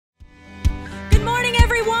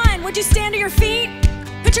would you stand to your feet?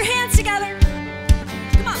 Put your hands together.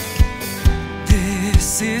 Come on.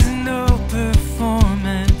 This is no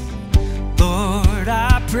performance, Lord,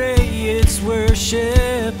 I pray it's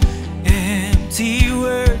worship. Empty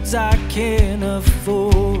words I can't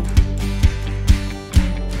afford.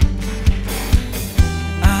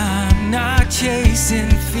 I'm not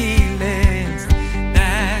chasing feelings,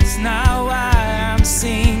 that's not why I'm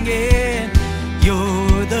singing.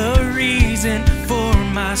 You're the reason for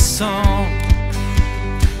my song.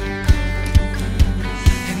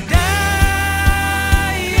 And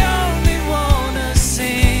I only wanna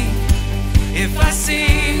sing if I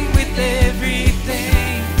sing with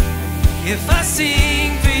everything. If I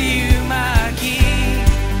sing for you, my King.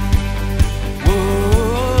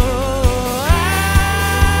 Whoa,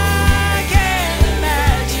 I can't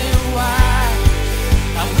imagine why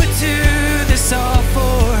I would do this all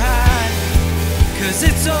for high, 'cause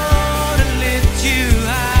it's all to lift you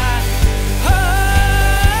high.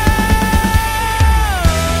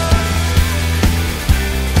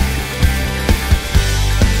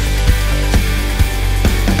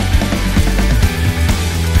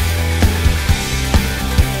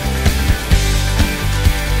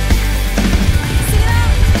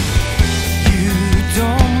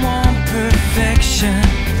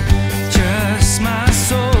 Just my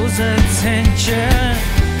soul's attention.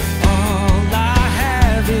 All I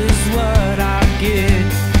have is what I get,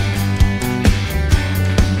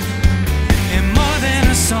 and more than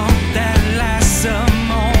a song that lasts a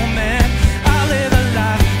moment, I live a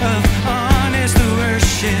life of honest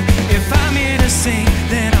worship. If I'm here to sing,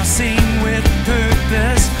 then I'll sing with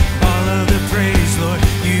purpose. All of the praise, Lord,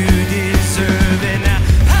 you deserve it. Now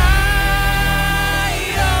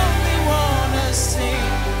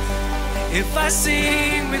if I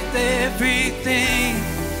sing with everything,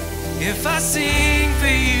 if I sing for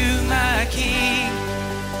you, my King.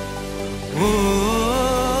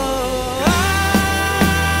 Oh,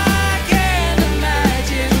 I can't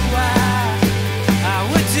imagine why I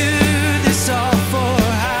would do this all for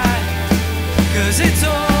high, 'cause it's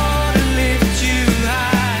all to lift you high.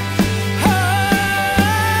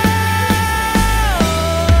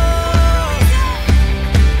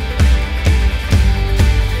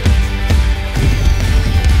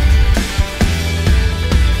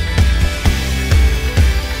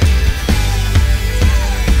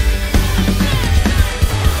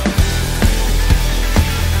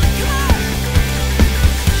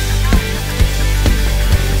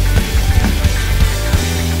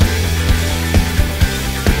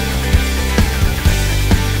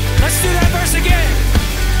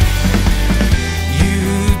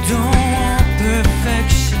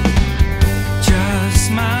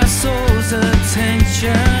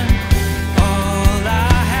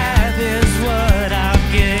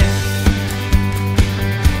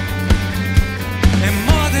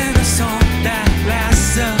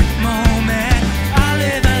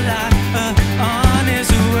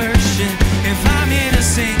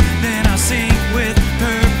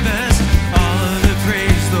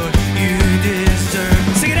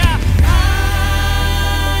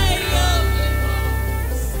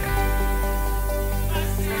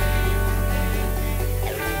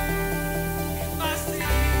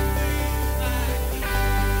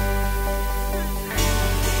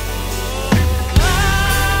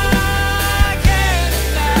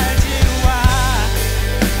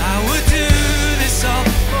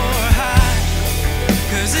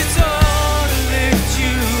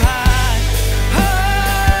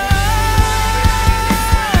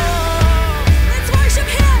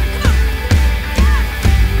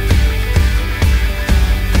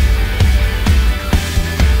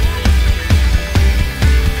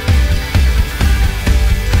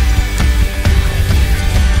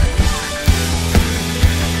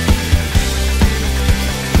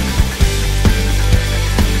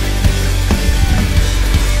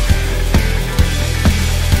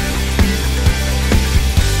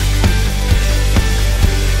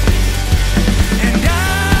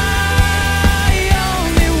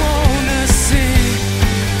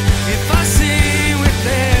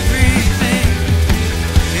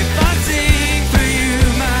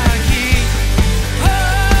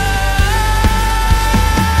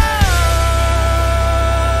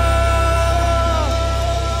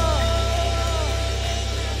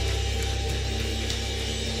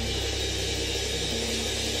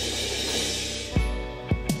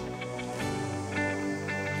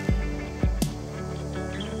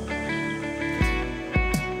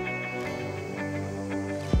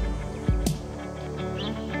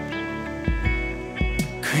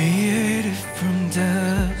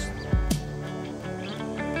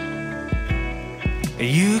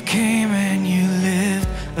 You came and you lived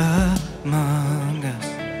among us.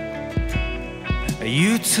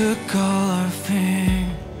 You took all our fame.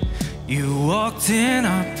 You walked in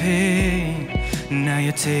our pain. Now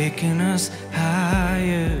you're taking us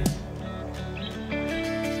higher.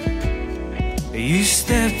 You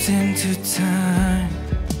stepped into time.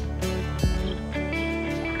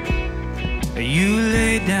 You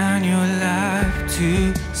laid down your life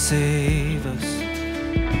to save us.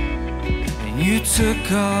 And you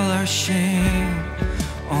took all our shame.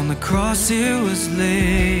 On the cross it was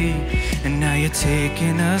laid. And now you're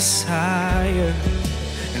taking us higher.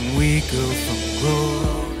 And we go from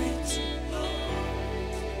glory to glory.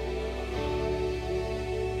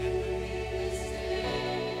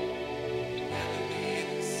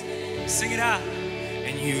 Sing it out.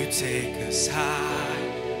 And you take us high,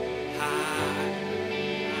 high.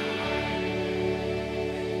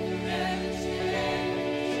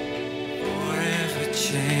 Forever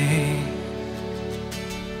change.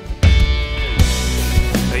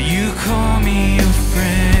 You call me your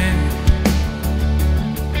friend.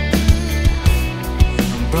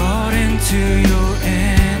 I'm brought into your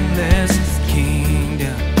endless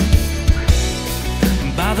kingdom.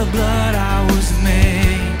 By the blood I was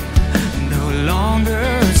made, no longer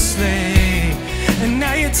a slave. And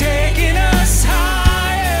now you're taking us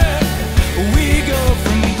higher. We go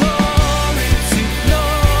from glory to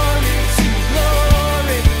glory to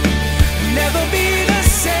glory. Never be the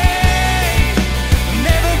same,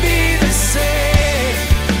 never be the same.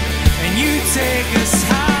 And you take us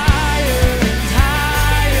higher and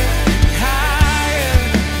higher and higher.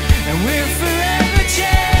 And we're forever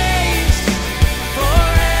changed,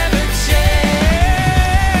 forever changed.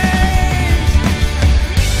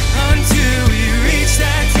 Until we reach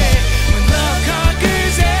that day when love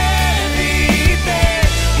conquers everything.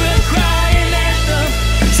 We'll cry an anthem,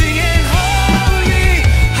 singing holy,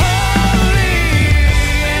 holy.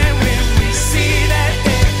 And when we see that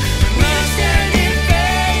day, when we're standing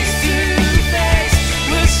face to face,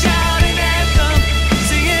 we'll shout an anthem,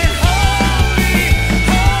 singing holy,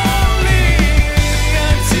 holy.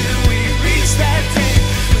 Until we reach that day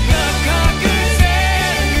when love conquers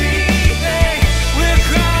everything. We'll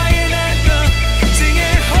cry an anthem,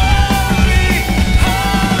 singing holy,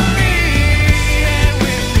 holy. And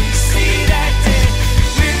when we see that day,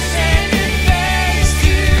 we're standing face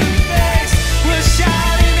to face, we'll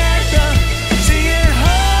shout an anthem, singing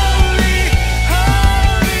holy,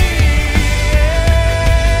 holy.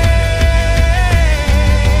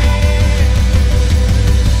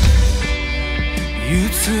 You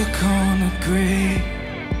took on the grave,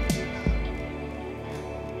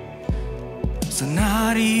 so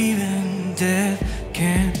not even death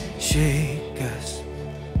can shake us.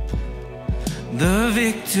 The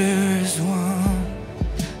victor's won,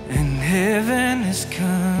 and heaven has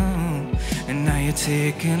come, and now you're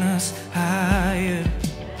taking us higher.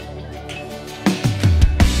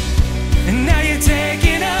 And now you're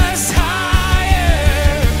taking us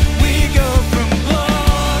higher. We go from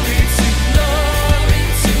glory to glory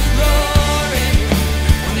to glory.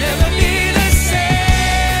 We'll never be the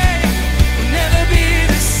same, we'll never be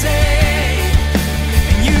the same.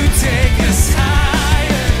 And you take us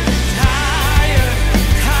higher, higher,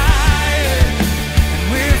 higher. And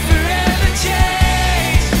we're forever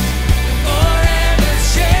changed, forever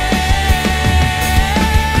changed.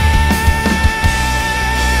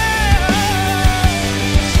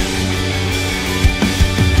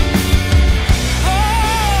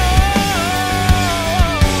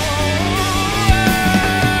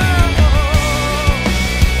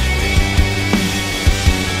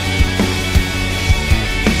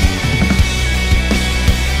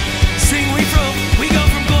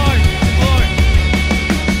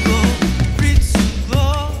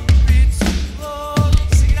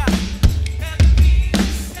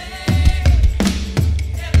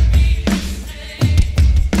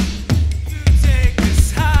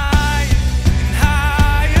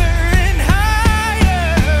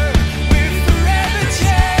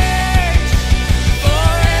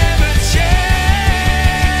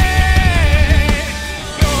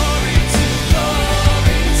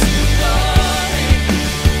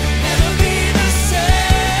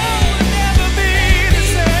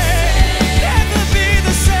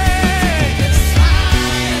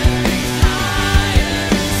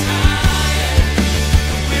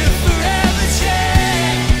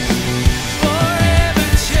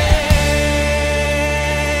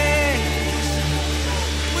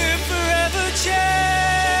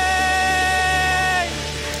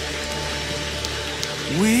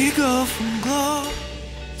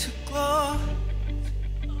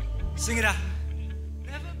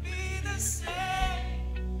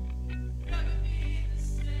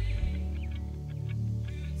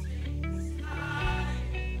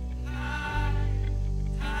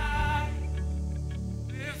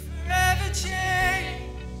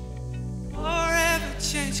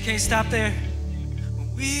 change. Can't stop there.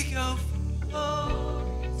 We go from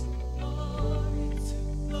glory to glory to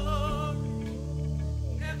glory.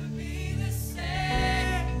 Never be the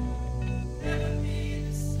same. Never be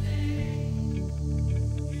the same.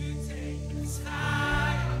 You take us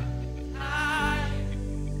higher, higher,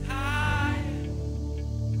 higher.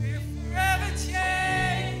 We're forever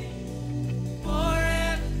changed,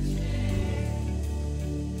 forever changed.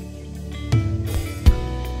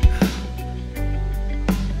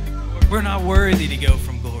 We're not worthy to go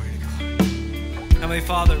from glory to glory. Heavenly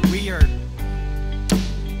Father,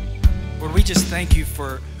 Lord, we just thank you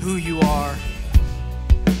for who you are.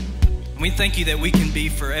 And we thank you that we can be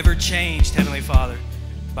forever changed, Heavenly Father,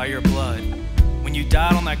 by your blood. When you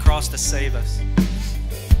died on that cross to save us.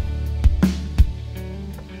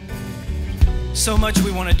 So much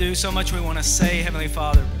we want to do, so much we want to say, Heavenly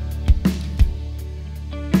Father.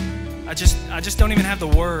 I just don't even have the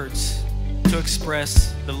words to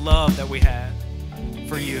express the love that we have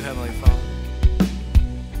for you, Heavenly Father.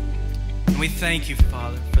 And we thank you,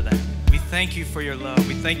 Father, for that. We thank you for your love.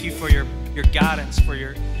 We thank you for your guidance, for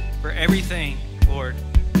everything, Lord,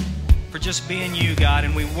 for just being you, God.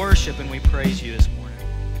 And we worship and we praise you this morning.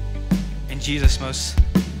 In Jesus' most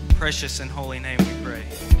precious and holy name we pray.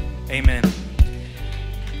 Amen.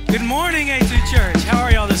 Good morning, A2 Church. How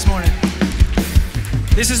are y'all this morning?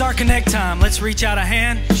 This is our connect time. Let's reach out a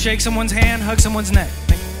hand, shake someone's hand, hug someone's neck.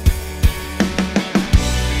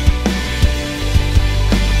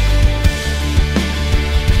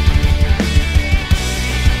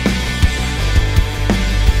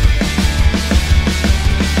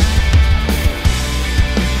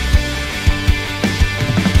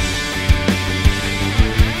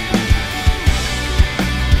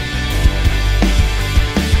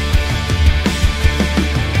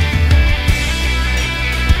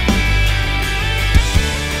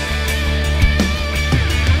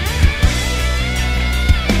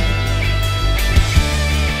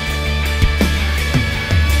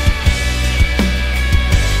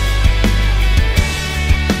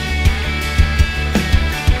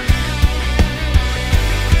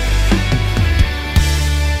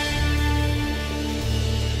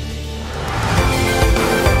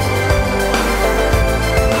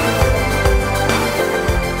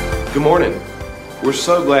 Good morning. We're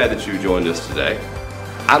so glad that you joined us today.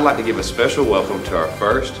 I'd like to give a special welcome to our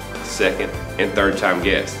first, second, and third time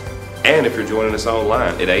guests. And if you're joining us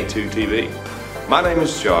online at A2 TV. My name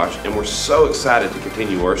is Josh, and we're so excited to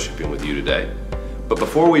continue worshiping with you today. But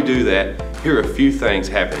before we do that, here are a few things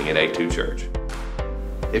happening at A2 Church.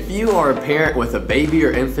 If you are a parent with a baby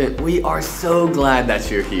or infant, we are so glad that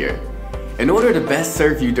you're here. In order to best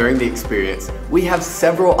serve you during the experience, we have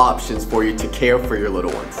several options for you to care for your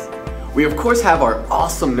little ones. We of course have our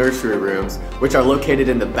awesome nursery rooms, which are located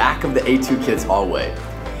in the back of the A2 Kids hallway.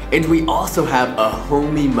 And we also have a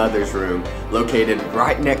homey mother's room located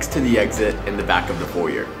right next to the exit in the back of the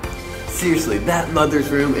foyer. Seriously, that mother's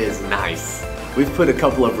room is nice. We've put a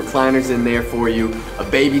couple of recliners in there for you, a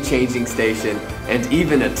baby changing station, and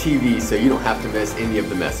even a TV so you don't have to miss any of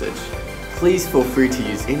the message. Please feel free to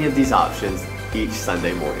use any of these options each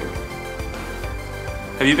Sunday morning.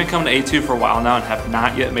 Have you been coming to A2 for a while now and have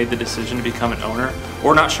not yet made the decision to become an owner,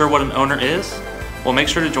 or not sure what an owner is? Well, make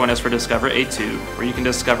sure to join us for Discover A2, where you can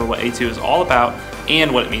discover what A2 is all about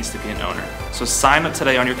and what it means to be an owner. So sign up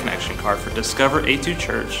today on your connection card for Discover A2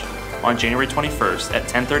 Church on January 21st at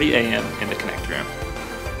 10:30 a.m. in the Connect Room.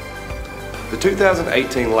 The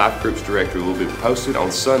 2018 Life Groups Directory will be posted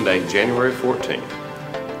on Sunday, January 14th.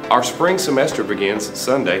 Our spring semester begins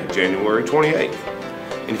Sunday, January 28th.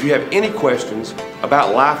 And if you have any questions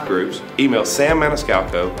about life groups, email Sam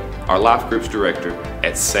Maniscalco, our Life Groups Director,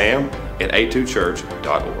 at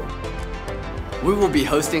sam@a2church.org. We will be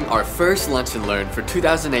hosting our first Lunch and Learn for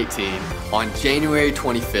 2018 on January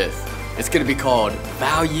 25th. It's going to be called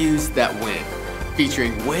Values That Win,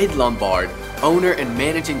 featuring Wade Lombard, owner and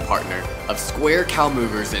managing partner of Square Cow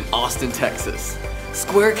Movers in Austin, Texas.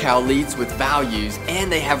 Square Cow leads with values,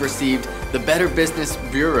 and they have received the Better Business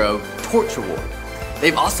Bureau Torch Award.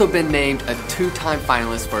 They've also been named a 2-time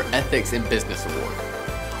finalist for Ethics in Business Award.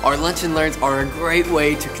 Our Lunch and Learns are a great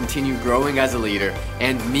way to continue growing as a leader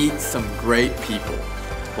and meet some great people.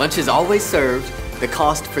 Lunch is always served. The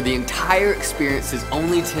cost for the entire experience is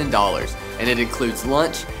only $10, and it includes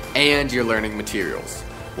lunch and your learning materials.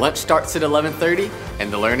 Lunch starts at 11:30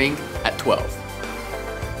 and the learning at 12.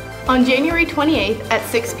 On January 28th at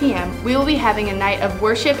 6 p.m., we will be having a night of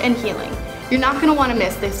worship and healing. You're not going to want to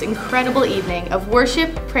miss this incredible evening of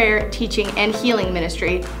worship, prayer, teaching, and healing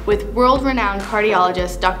ministry with world-renowned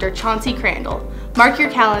cardiologist Dr. Chauncey Crandall. Mark your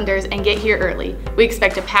calendars and get here early. We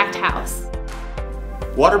expect a packed house.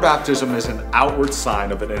 Water baptism is an outward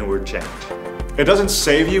sign of an inward change. It doesn't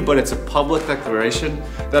save you, but it's a public declaration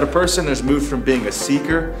that a person has moved from being a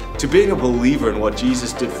seeker to being a believer in what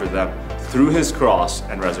Jesus did for them through his cross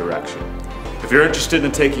and resurrection. If you're interested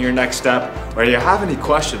in taking your next step, or you have any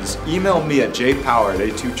questions, email me at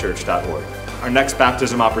jpower@a2church.org. Our next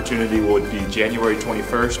baptism opportunity would be January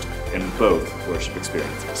 21st in both worship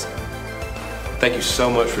experiences. Thank you so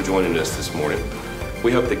much for joining us this morning.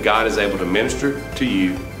 We hope that God is able to minister to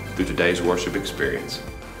you through today's worship experience.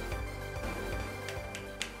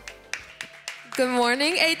 Good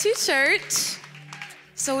morning, A2 Church.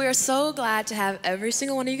 So we are so glad to have every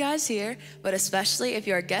single one of you guys here, but especially if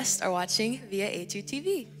you're a guest or watching via A2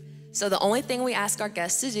 TV. So the only thing we ask our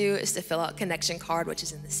guests to do is to fill out a connection card, which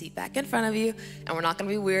is in the seat back in front of you. And we're not gonna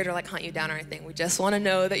be weird or like hunt you down or anything. We just wanna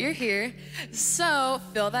know that you're here. So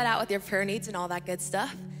fill that out with your prayer needs and all that good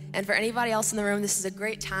stuff. And for anybody else in the room, this is a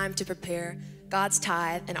great time to prepare God's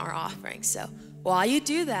tithe and our offering. So while you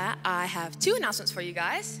do that, I have 2 announcements for you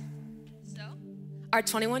guys. Our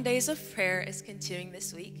 21 days of prayer is continuing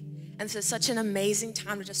this week. And this is such an amazing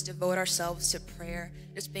time to just devote ourselves to prayer,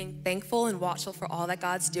 just being thankful and watchful for all that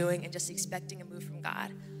God's doing and just expecting a move from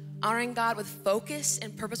God. Honoring God with focus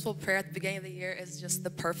and purposeful prayer at the beginning of the year is just the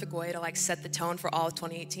perfect way to like set the tone for all of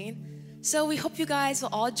 2018. So we hope you guys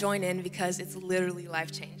will all join in because it's literally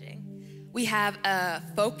life-changing. We have a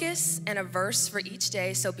focus and a verse for each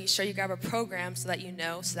day, so be sure you grab a program so that you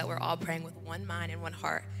know, so that we're all praying with one mind and one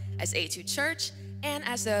heart as A2 Church and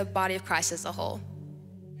as the body of Christ as a whole.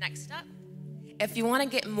 Next up, if you want to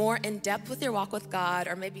get more in depth with your walk with God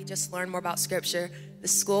or maybe just learn more about Scripture, the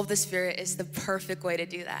School of the Spirit is the perfect way to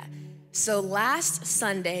do that. So last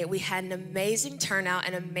Sunday, we had an amazing turnout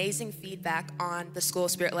and amazing feedback on the School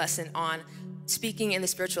of Spirit lesson on speaking in the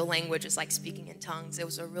spiritual languages, like speaking in tongues. It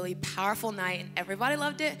was a really powerful night and everybody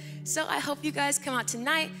loved it. So I hope you guys come out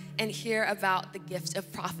tonight and hear about the gift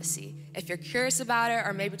of prophecy. If you're curious about it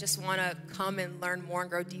or maybe just want to come and learn more and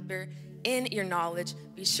grow deeper in your knowledge,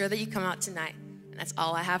 be sure that you come out tonight. And that's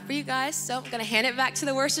all I have for you guys. So I'm going to hand it back to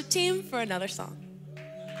the worship team for another song.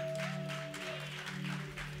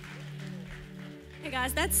 Hey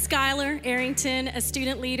guys, that's Skylar Arrington, a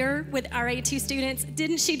student leader with our A2 students.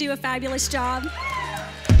 Didn't she do a fabulous job?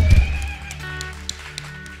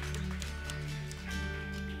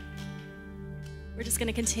 We're just going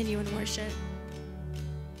to continue in worship.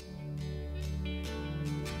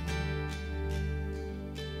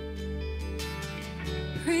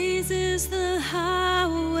 Praise is the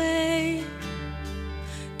highway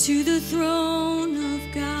to the throne of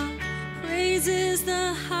God. Praise is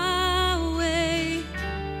the highway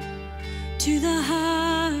to the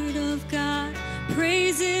heart of God.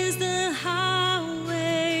 Praise is the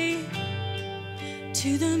highway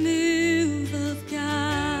to the move of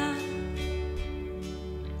God.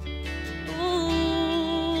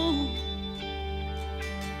 Oh,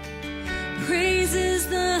 praise is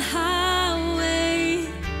the highway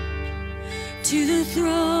to the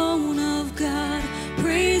throne of God.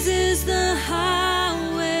 Praise is the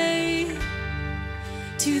highway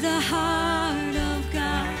to the heart of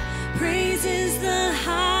God. Praise is the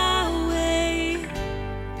highway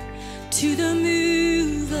to the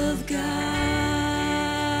move of God.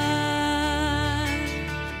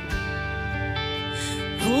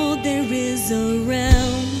 Oh, there is a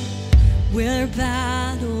realm where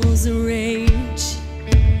battles rage,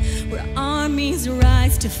 where armies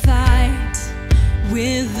rise to fight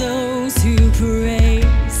with those who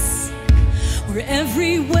praise, where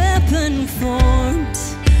every weapon formed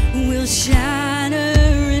will shatter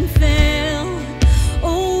and fail.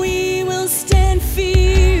 Oh, we will stand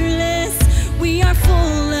fearless. We are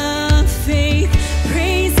full of faith.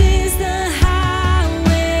 Praise is the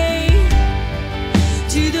highway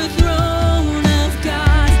to the throne of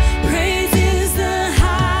God. Praise is the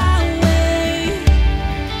highway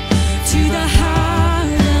to the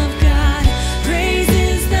heart of God. Praise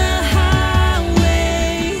is the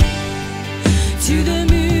highway to the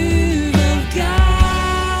move of God.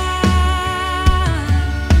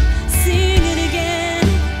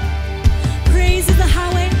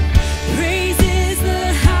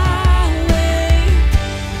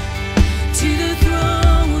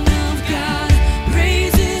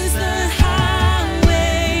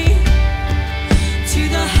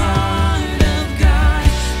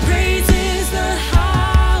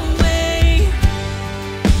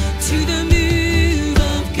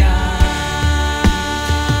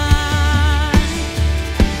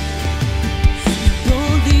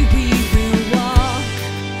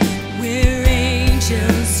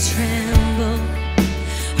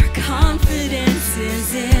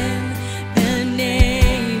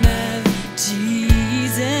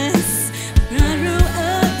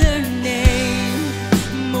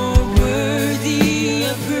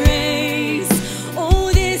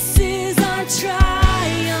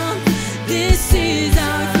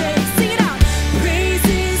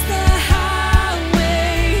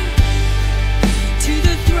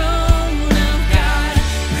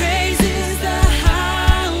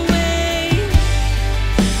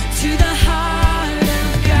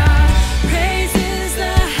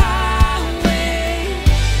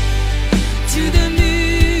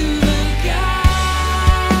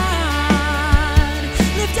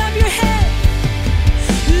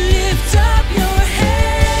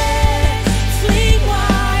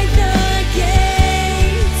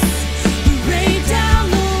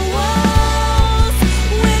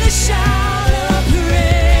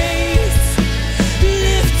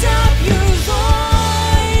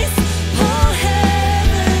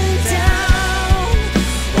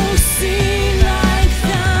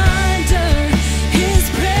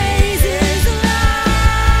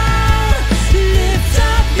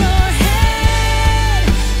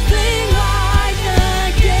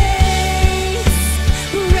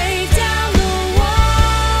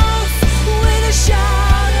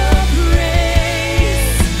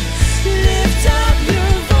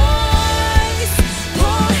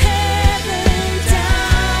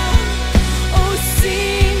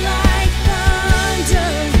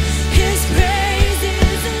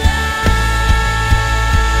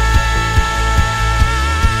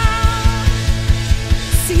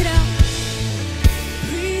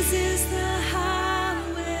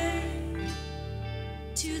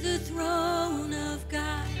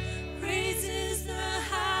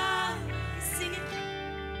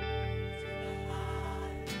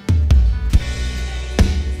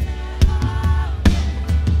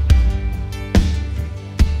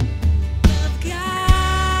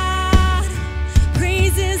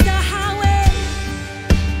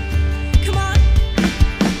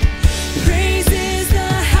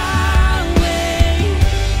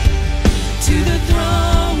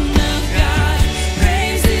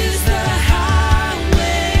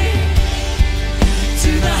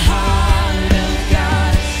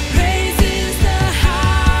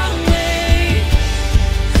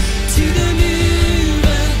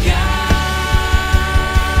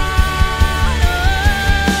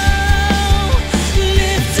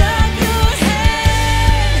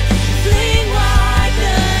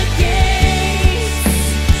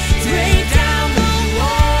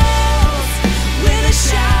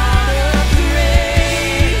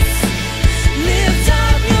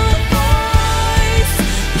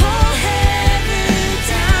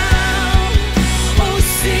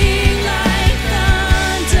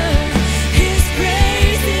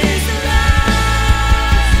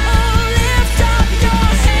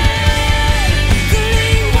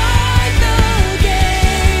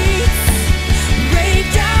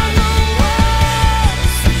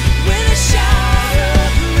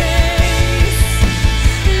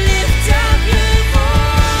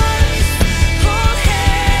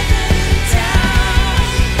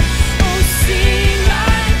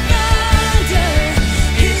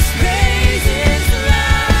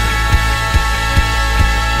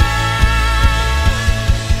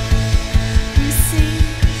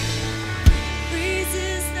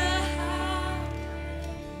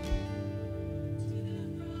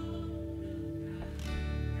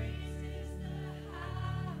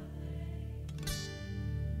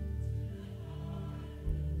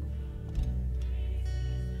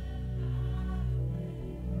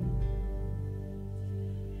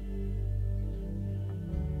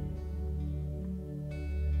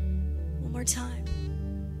 more time.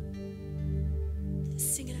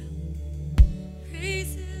 Just sing it out.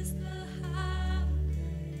 Praise is the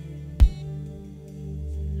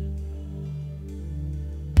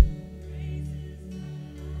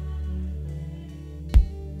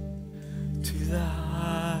to the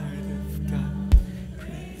heart of God.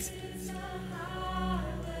 Praise is the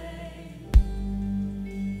highway.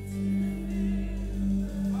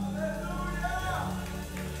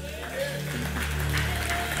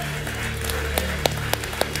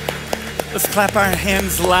 Let's clap our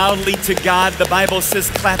hands loudly to God. The Bible says,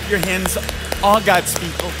 clap your hands, all God's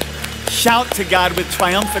people. Shout to God with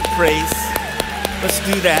triumphant praise. Let's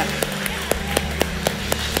do that.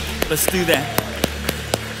 Let's do that.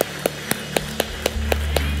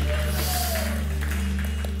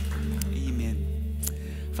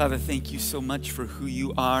 Father, thank you so much for who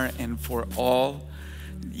you are and for all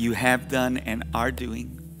you have done and are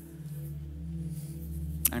doing.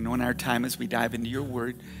 I know in our time as we dive into your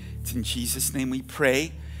word, it's in Jesus' name we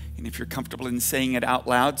pray. And if you're comfortable in saying it out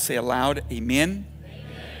loud, say aloud, amen.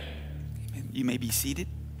 Amen. You may be seated.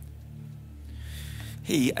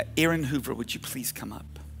 Hey, Aaron Hoover, would you please come up?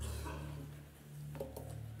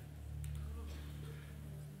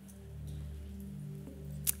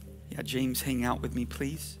 Yeah, James, hang out with me,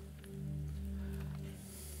 please.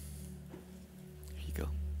 Here you go.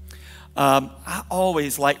 I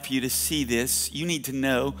always like for you to see this. You need to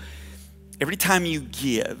know every time you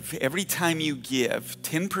give,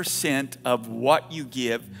 10% of what you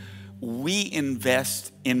give, we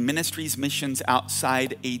invest in ministries, missions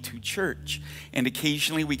outside A2 Church. And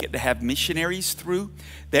occasionally we get to have missionaries through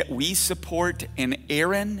that we support. And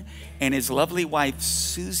Aaron and his lovely wife,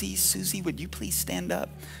 Susie, would you please stand up?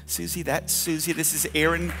 Susie, that's Susie. This is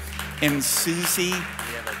Aaron and Susie. We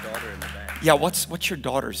have a daughter in the back. Yeah, what's your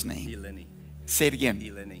daughter's name? Eleni. Say it again.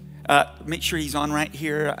 Eleni. Make sure he's on right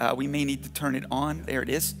here. We may need to turn it on. There it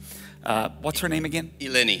is. What's her name again?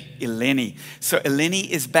 Eleni. Eleni. So Eleni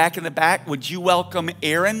is back in the back. Would you welcome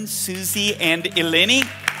Aaron, Susie, and Eleni?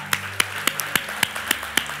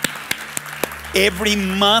 Every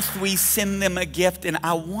month we send them a gift, and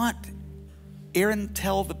I want Aaron,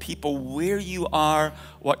 tell the people where you are,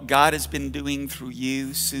 what God has been doing through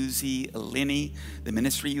you, Susie, Eleni, the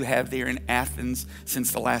ministry you have there in Athens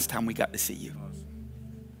since the last time we got to see you.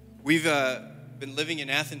 We've been living in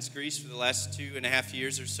Athens, Greece for the last 2.5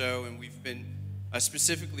 years or so, and we've been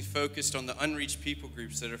specifically focused on the unreached people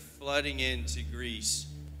groups that are flooding into Greece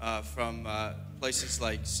from places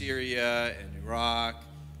like Syria and Iraq,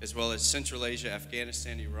 as well as Central Asia,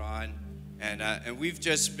 Afghanistan, Iran. And we've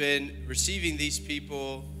just been receiving these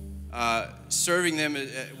people, serving them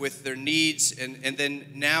with their needs, and then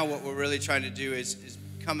now what we're really trying to do is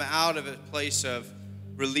come out of a place of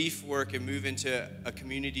relief work and move into a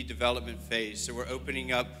community development phase. So we're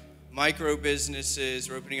opening up micro businesses,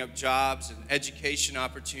 we're opening up jobs and education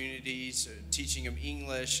opportunities, teaching them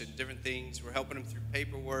English and different things. We're helping them through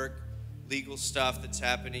paperwork, legal stuff that's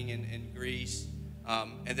happening in Greece.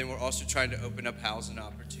 And then we're also trying to open up housing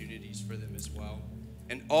opportunities for them as well.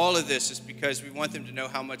 And all of this is because we want them to know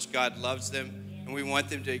how much God loves them, and we want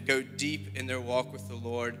them to go deep in their walk with the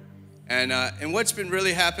Lord. And what's been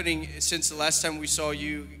really happening since the last time we saw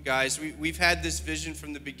you guys, we've had this vision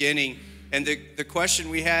from the beginning, and the question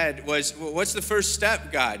we had was, well, what's the first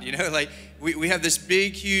step, God? You know, like we have this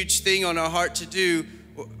big, huge thing on our heart to do.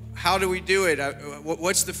 How do we do it?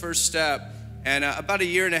 What's the first step? And about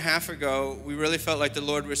 1.5 years ago, we really felt like the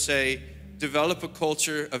Lord would say, develop a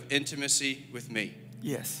culture of intimacy with me.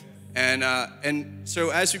 Yes. And so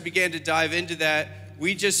as we began to dive into that,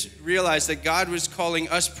 we just realized that God was calling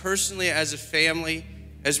us personally as a family,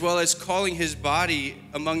 as well as calling his body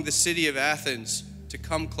among the city of Athens to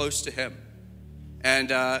come close to him.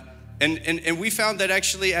 And we found that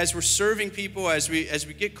actually as we're serving people, as we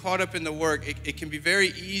get caught up in the work, it can be very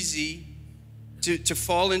easy to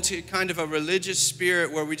fall into kind of a religious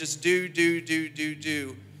spirit where we just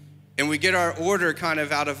do, and we get our order kind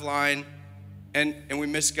of out of line, and we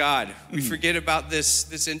miss God. We forget about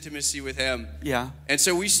this intimacy with him. Yeah. And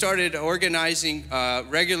so we started organizing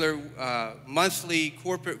regular monthly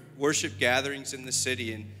corporate worship gatherings in the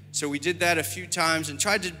city. And so we did that a few times and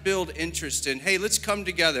tried to build interest in, hey, let's come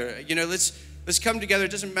together. You know, let's come together.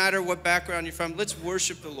 It doesn't matter what background you're from. Let's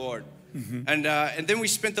worship the Lord. Mm-hmm. And then we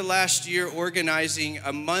spent the last year organizing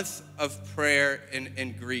a month of prayer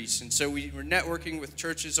in Greece. And so we were networking with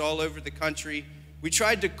churches all over the country. We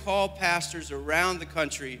tried to call pastors around the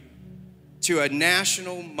country to a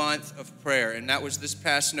national month of prayer, and that was this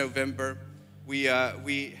past November. We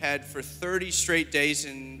had for 30 straight days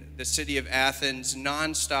in the city of Athens,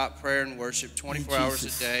 nonstop prayer and worship, 24 hours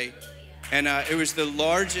a day. And it was the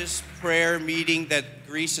largest prayer meeting that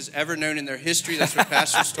Greece has ever known in their history. That's what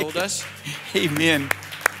pastors told us. Amen.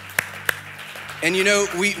 And you know,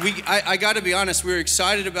 I got to be honest, we were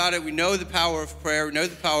excited about it. We know the power of prayer. We know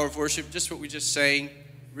the power of worship. Just what we just sang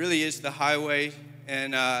really is the highway.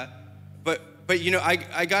 And but you know,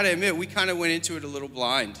 I got to admit, we kind of went into it a little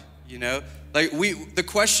blind. You know, like the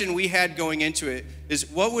question we had going into it is,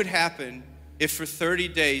 what would happen if for 30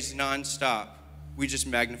 days nonstop we just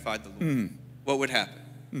magnified the Lord? What would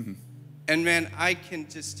happen? And man, I can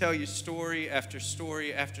just tell you story after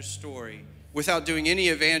story after story without doing any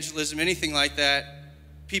evangelism, anything like that.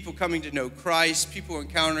 People coming to know Christ, people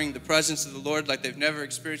encountering the presence of the Lord like they've never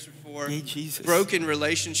experienced before. Hey, Jesus. Broken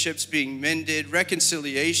relationships being mended,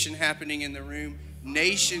 reconciliation happening in the room,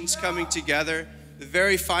 nations coming together. The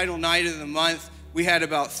very final night of the month, we had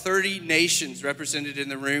about 30 nations represented in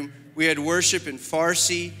the room. We had worship in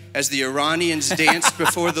Farsi as the Iranians danced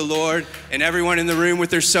before the Lord, and everyone in the room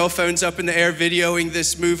with their cell phones up in the air videoing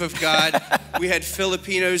this move of God. We had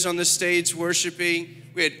Filipinos on the stage worshiping.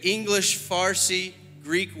 We had English, Farsi,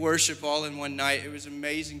 Greek worship all in one night. It was an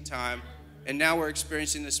amazing time. And now we're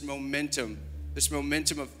experiencing this momentum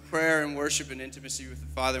of prayer and worship and intimacy with the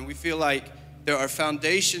Father. And we feel like there are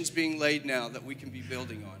foundations being laid now that we can be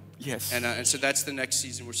building on. Yes. And so that's the next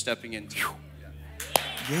season we're stepping into.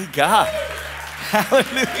 Yay, God.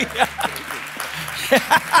 Hallelujah.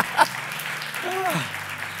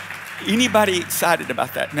 Anybody excited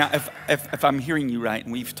about that? Now, if I'm hearing you right,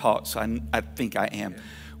 and we've talked, so I think I am.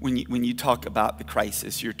 When you talk about the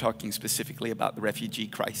crisis, you're talking specifically about the refugee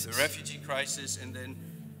crisis. The refugee crisis, and then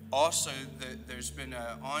also there's been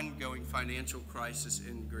an ongoing financial crisis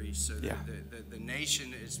in Greece. So the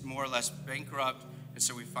nation is more or less bankrupt, and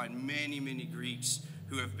so we find many, many Greeks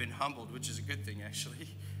who have been humbled, which is a good thing,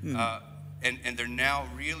 actually. And they're now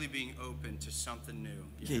really being open to something new.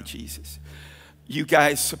 Yay, Jesus. You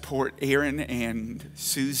guys support Aaron and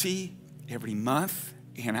Susie every month,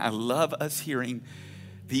 and I love us hearing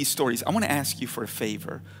these stories. I want to ask you for a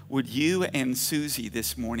favor. Would you and Susie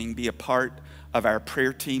this morning be a part of our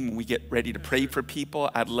prayer team when we get ready to pray for people?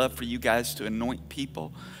 I'd love for you guys to anoint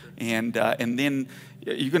people. And then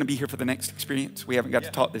you're going to be here for the next experience. We haven't got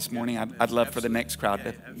to talk this morning. I'd love for the next crowd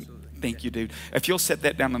to thank you, dude. If you'll set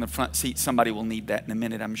that down on the front seat, somebody will need that in a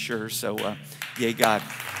minute, I'm sure. So, yay, God.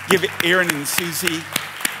 Give Aaron and Susie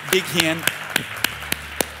a big hand.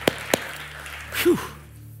 Whew.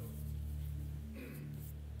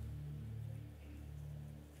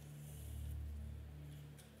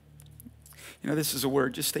 You know, this is a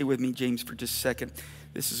word, just stay with me, James, for just a second.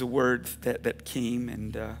 This is a word that came,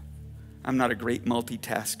 and I'm not a great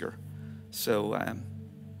multitasker. So I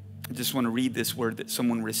just want to read this word that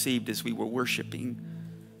someone received as we were worshiping.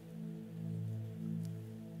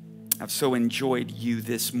 I've so enjoyed you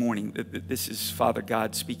this morning. This is Father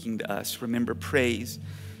God speaking to us. Remember, praise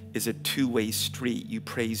is a two-way street. You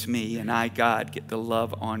praise me, and I, God, get the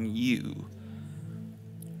love on you.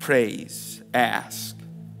 Praise, ask,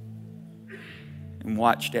 and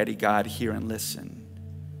watch Daddy God hear and listen.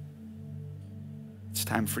 It's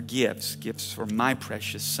time for gifts for my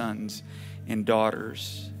precious sons and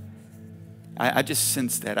daughters. I just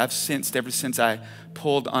sense that. I've sensed ever since I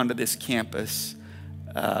pulled onto this campus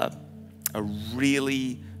a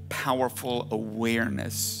really powerful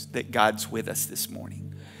awareness that God's with us this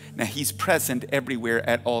morning. Now, He's present everywhere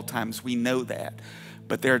at all times. We know that.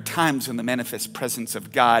 But there are times when the manifest presence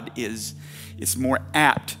of God is more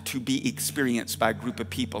apt to be experienced by a group of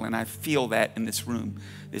people. And I feel that in this room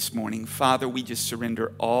this morning. Father, we just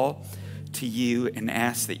surrender all to you and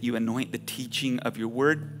ask that you anoint the teaching of your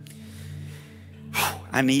word.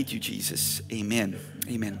 I need you, Jesus. Amen.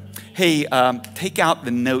 Amen. Hey, take out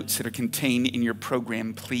the notes that are contained in your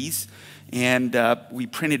program, please. And we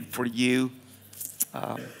printed for you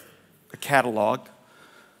a catalog.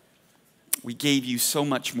 We gave you so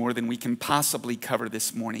much more than we can possibly cover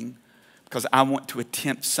this morning because I want to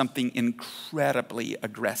attempt something incredibly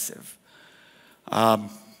aggressive. I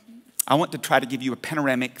want to try to give you a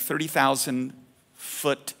panoramic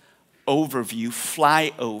 30,000-foot overview,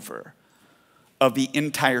 flyover of the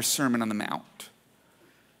entire Sermon on the Mount.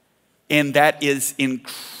 And that is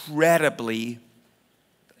incredibly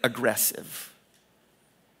aggressive.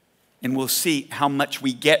 And we'll see how much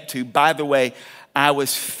we get to. By the way, I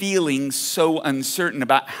was feeling so uncertain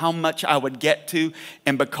about how much I would get to.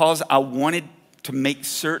 And because I wanted to make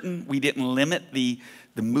certain we didn't limit the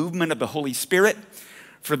movement of the Holy Spirit,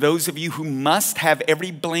 for those of you who must have every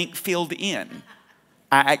blank filled in,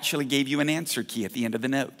 I actually gave you an answer key at the end of the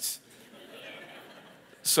notes.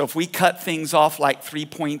 So if we cut things off like 3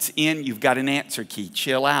 points in, you've got an answer key.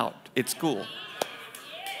 Chill out. It's cool.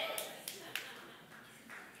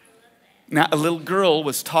 Now, a little girl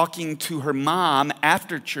was talking to her mom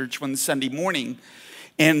after church one Sunday morning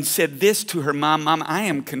and said this to her mom, "Mom, I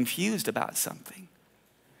am confused about something."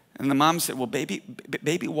 And the mom said, "Well, baby,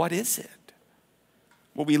 what is it?"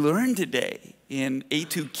 Well, we learned today in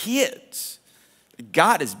A2 Kids,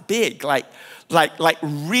 God is big, like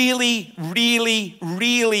really, really,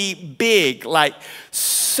 really big, like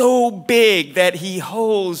so big that he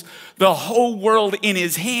holds the whole world in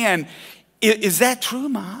his hand. Is that true,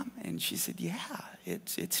 Mom? And she said, "Yeah,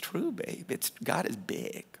 it's true, babe. God is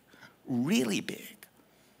big, really big."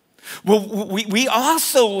 Well, we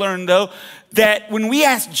also learned, though, that when we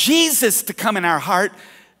ask Jesus to come in our heart,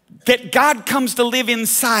 that God comes to live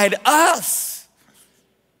inside us.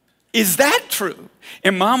 Is that true?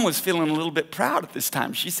 And Mom was feeling a little bit proud at this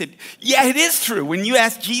time. She said, "Yeah, it is true. When you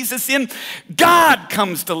ask Jesus in, God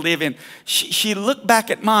comes to live in." She looked back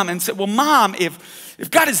at Mom and said, "Well, Mom, if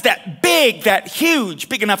God is that big, that huge,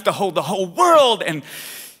 big enough to hold the whole world, and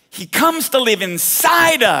he comes to live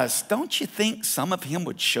inside us, don't you think some of him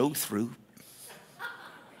would show through?"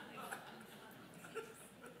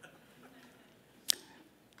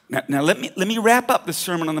 Now let me wrap up the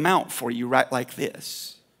Sermon on the Mount for you right like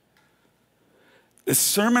this. The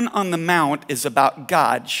Sermon on the Mount is about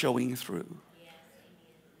God showing through.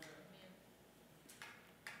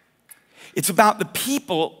 It's about the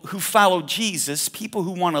people who follow Jesus, people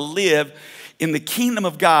who want to live in the kingdom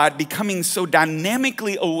of God, becoming so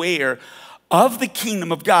dynamically aware of the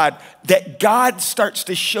kingdom of God that God starts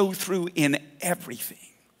to show through in everything.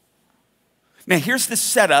 Now, here's the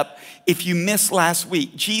setup if you missed last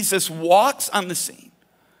week. Jesus walks on the scene.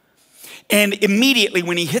 And immediately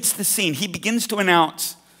when he hits the scene, he begins to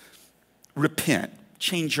announce, repent,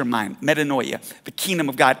 change your mind, metanoia. The kingdom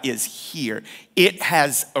of God is here. It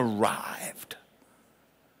has arrived.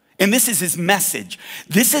 And this is his message.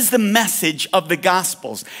 This is the message of the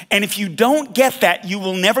Gospels. And if you don't get that, you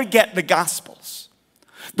will never get the Gospels.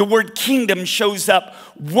 The word kingdom shows up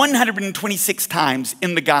 126 times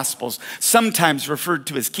in the Gospels, sometimes referred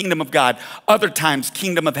to as kingdom of God, other times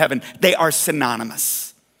kingdom of heaven. They are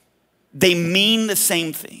synonymous. They mean the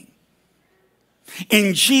same thing.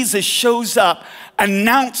 And Jesus shows up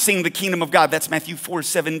announcing the kingdom of God. That's Matthew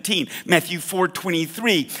 4:17, Matthew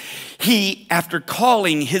 4:23. He, after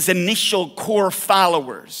calling his initial core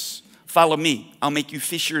followers, "Follow me, I'll make you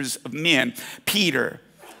fishers of men," Peter,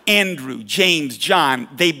 Andrew, James, John,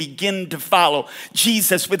 they begin to follow.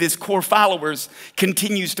 Jesus, with his core followers,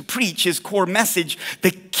 continues to preach his core message.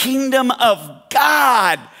 The kingdom of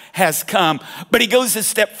God has come. But he goes a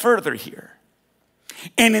step further here.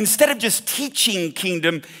 And instead of just teaching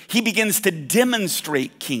kingdom, he begins to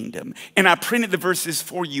demonstrate kingdom. And I printed the verses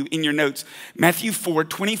for you in your notes. Matthew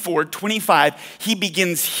 4:24, 25, he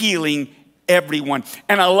begins healing everyone.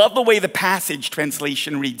 And I love the way the Passage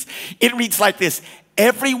translation reads. It reads like this: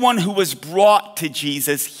 everyone who was brought to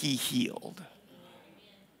Jesus, he healed.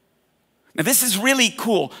 Now this is really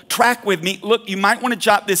cool. Track with me. Look, you might want to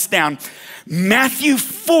jot this down. Matthew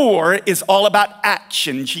 4 is all about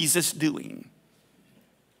action, Jesus doing.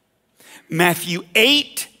 Matthew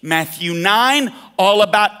 8, Matthew 9, all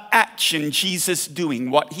about action, Jesus doing,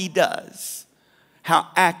 what he does, how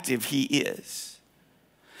active he is.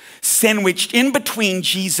 Sandwiched in between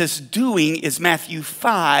Jesus doing is Matthew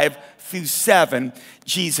 5 through 7,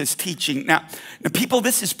 Jesus teaching. Now people,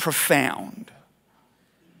 this is profound.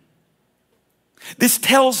 This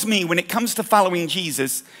tells me when it comes to following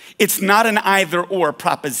Jesus, it's not an either or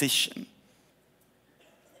proposition.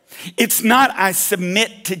 It's not I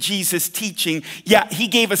submit to Jesus' teaching. Yeah, he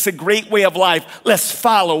gave us a great way of life. Let's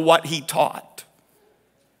follow what he taught.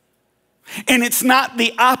 And it's not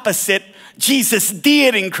the opposite. Jesus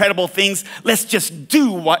did incredible things. Let's just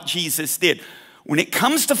do what Jesus did. When it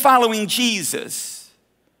comes to following Jesus,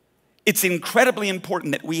 it's incredibly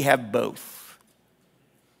important that we have both.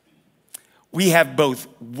 We have both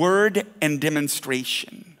word and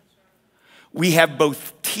demonstration. We have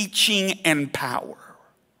both teaching and power.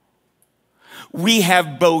 We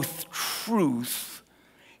have both truth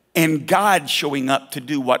and God showing up to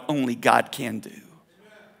do what only God can do.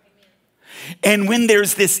 And when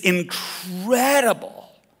there's this incredible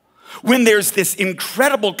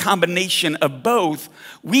combination of both,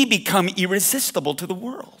 we become irresistible to the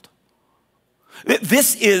world.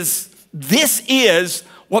 This is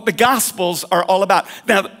what the Gospels are all about.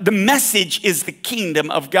 Now, the message is the kingdom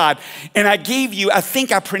of God. And I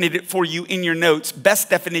think I printed it for you in your notes. Best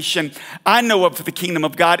definition I know of for the kingdom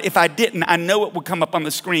of God. If I didn't, I know it will come up on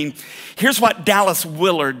the screen. Here's what Dallas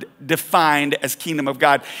Willard defined as kingdom of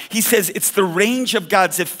God. He says, it's the range of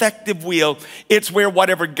God's effective will. It's where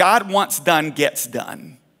whatever God wants done gets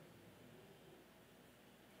done.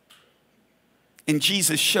 And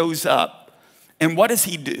Jesus shows up. And what does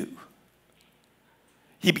he do?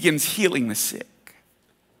 He begins healing the sick.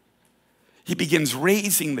 He begins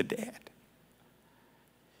raising the dead.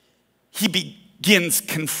 He begins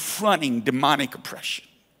confronting demonic oppression.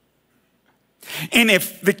 And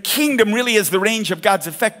if the kingdom really is the range of God's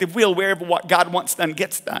effective will, wherever what God wants done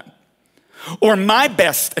gets done. Or my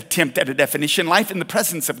best attempt at a definition, life in the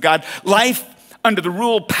presence of God, life under the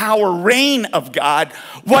rule, power, reign of God.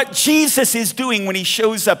 What Jesus is doing when he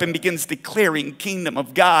shows up and begins declaring kingdom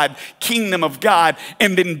of God,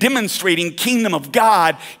 and then demonstrating kingdom of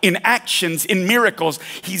God in actions, in miracles,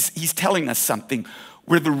 he's telling us something.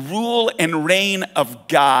 Where the rule and reign of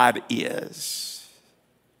God is,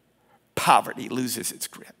 poverty loses its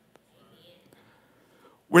grip.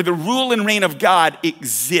 Where the rule and reign of God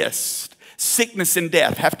exists, sickness and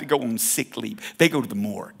death have to go on sick leave. They go to the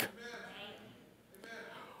morgue.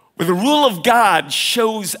 Where the rule of God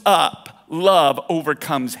shows up, love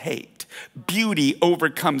overcomes hate. Beauty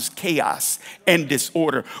overcomes chaos and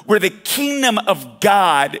disorder. Where the kingdom of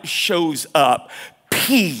God shows up,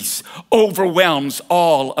 peace overwhelms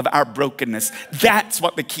all of our brokenness. That's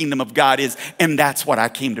what the kingdom of God is, and that's what I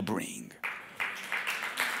came to bring.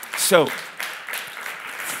 So,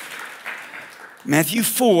 Matthew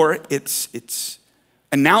 4, it's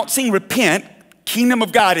announcing repent. Kingdom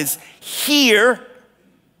of God is here,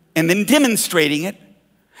 and then demonstrating it.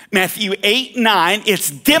 Matthew 8, 9,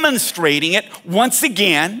 it's demonstrating it once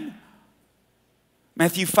again.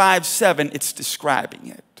 Matthew 5, 7, it's describing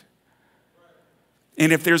it.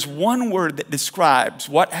 And if there's one word that describes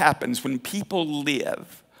what happens when people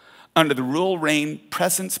live under the rule, reign,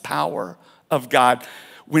 presence, power of God,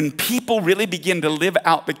 when people really begin to live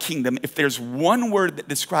out the kingdom, if there's one word that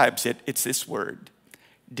describes it, it's this word: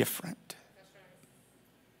 different.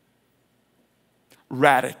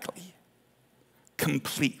 Radically,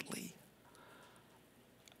 completely,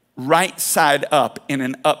 right side up in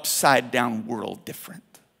an upside down world, different.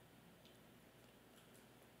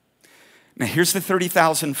 Now here's the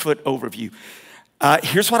 30,000-foot overview.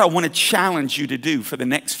 Here's what I want to challenge you to do for the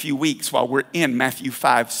next few weeks while we're in Matthew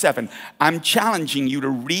 5, 7. I'm challenging you to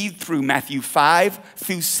read through Matthew 5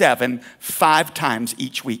 through 7 5 times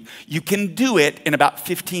each week. You can do it in about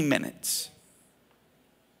 15 minutes.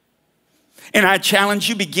 And I challenge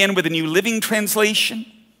you, begin with a New Living Translation.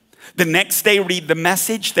 The next day, read the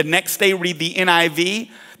Message. The next day, read the NIV.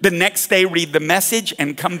 The next day, read the Message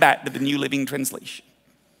and come back to the New Living Translation.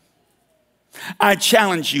 I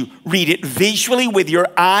challenge you, read it visually with your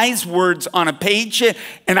eyes, words on a page.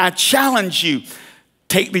 And I challenge you,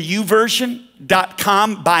 take the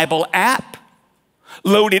YouVersion.com Bible app,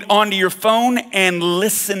 load it onto your phone, and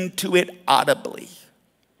listen to it audibly.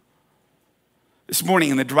 This morning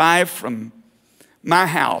in the drive from my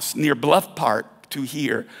house near Bluff Park to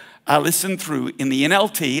here, I listened through in the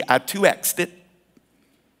NLT. I 2X'd it.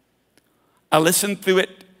 I listened through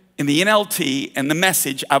it in the NLT and the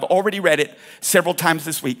Message. I've already read it several times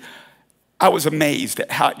this week. I was amazed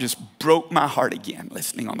at how it just broke my heart again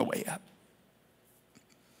listening on the way up.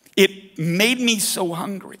 It made me so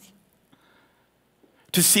hungry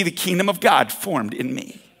to see the kingdom of God formed in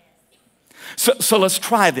me. So let's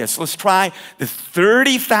try this. Let's try the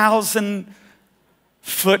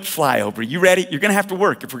 30,000-foot flyover. You ready? You're going to have to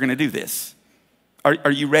work if we're going to do this.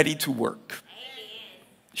 Are you ready to work?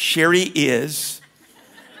 Sherry is.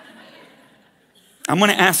 I'm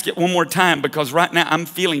going to ask it one more time because right now I'm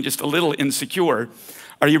feeling just a little insecure.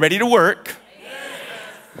 Are you ready to work?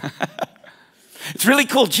 Yes. It's really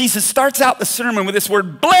cool. Jesus starts out the sermon with this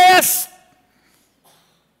word, blessed.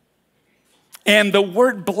 And the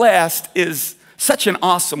word blessed is such an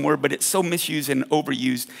awesome word, but it's so misused and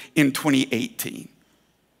overused in 2018,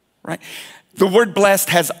 right? The word blessed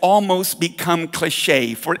has almost become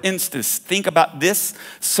cliche. For instance, think about this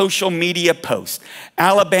social media post.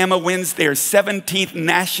 Alabama wins their 17th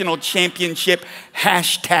national championship,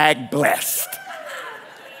 #blessed.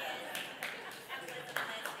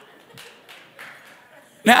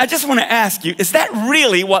 Now, I just want to ask you, is that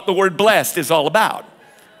really what the word blessed is all about?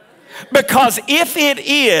 Because if it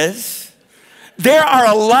is, there are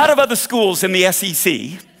a lot of other schools in the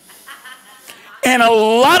SEC and a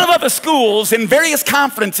lot of other schools in various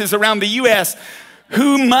conferences around the U.S.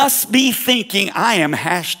 who must be thinking, I am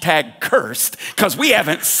 #cursed because we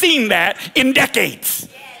haven't seen that in decades.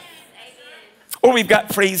 Or we've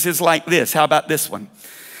got phrases like this. How about this one?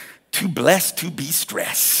 Too blessed to be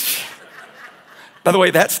stressed. By the way,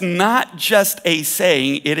 that's not just a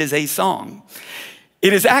saying, it is a song.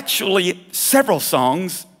 It is actually several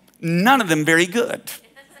songs, none of them very good.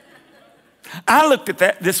 I looked at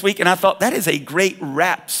that this week and I thought, that is a great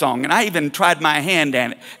rap song. And I even tried my hand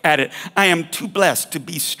at it. I am too blessed to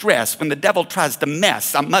be stressed. When the devil tries to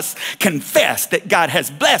mess, I must confess that God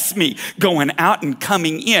has blessed me going out and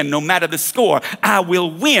coming in. No matter the score, I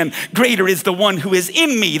will win. Greater is the one who is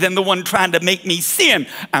in me than the one trying to make me sin.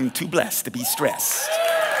 I'm too blessed to be stressed.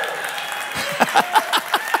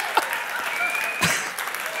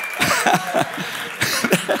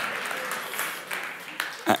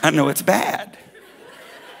 I know it's bad.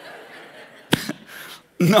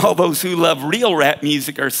 And all those who love real rap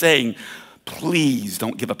music are saying, please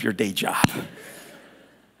don't give up your day job.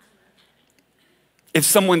 If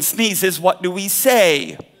someone sneezes, what do we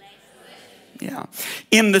say? Yeah.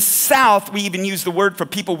 In the South, we even use the word for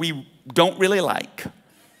people we don't really like.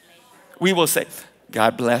 We will say,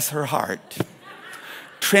 God bless her heart.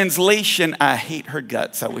 Translation, I hate her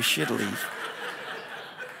guts. I wish she'd leave.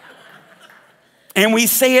 And we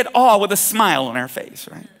say it all with a smile on our face,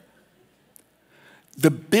 right?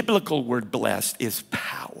 The biblical word blessed is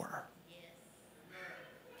power.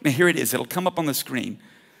 Now here it is. It'll come up on the screen.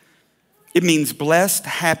 It means blessed,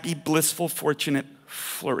 happy, blissful, fortunate,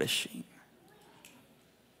 flourishing.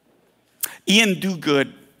 Ian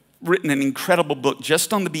Duguid, written an incredible book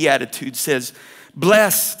just on the Beatitudes, says,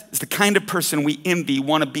 blessed is the kind of person we envy,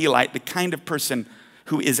 want to be like, the kind of person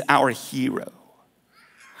who is our hero.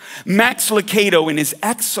 Max Lucado, in his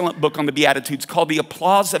excellent book on the Beatitudes called The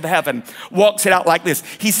Applause of Heaven, walks it out like this.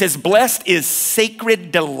 He says, blessed is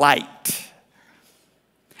sacred delight.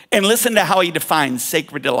 And listen to how he defines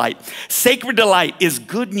sacred delight. Sacred delight is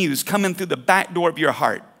good news coming through the back door of your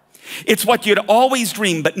heart. It's what you'd always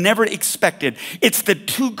dreamed but never expected. It's the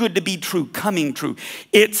too good to be true coming true.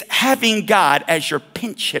 It's having God as your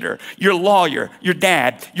pinch hitter, your lawyer, your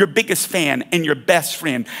dad, your biggest fan, and your best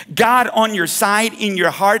friend. God on your side, in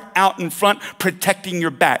your heart, out in front, protecting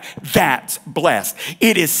your back. That's blessed.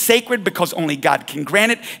 It is sacred because only God can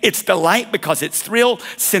grant it. It's delight because it's thrill.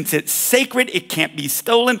 Since it's sacred, it can't be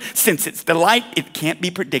stolen. Since it's delight, it can't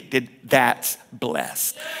be predicted. That's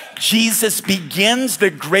blessed. Jesus begins the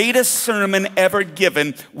greatest sermon ever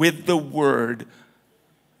given with the word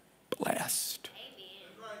blessed.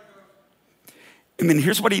 And then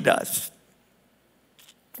here's what he does.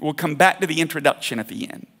 We'll come back to the introduction at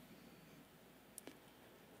the end.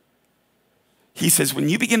 He says, when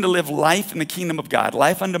you begin to live life in the kingdom of God,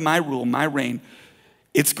 life under my rule, my reign,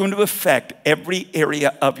 it's going to affect every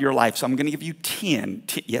area of your life. So I'm going to give you 10.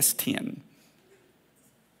 Yes, 10.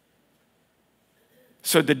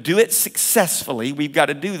 So to do it successfully, we've got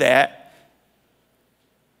to do that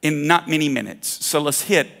in not many minutes. So let's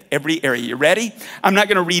hit every area. You ready? I'm not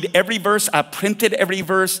going to read every verse. I printed every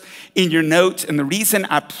verse in your notes. And the reason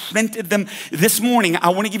I printed them this morning, I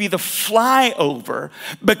want to give you the flyover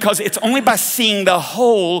because it's only by seeing the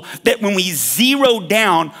whole that when we zero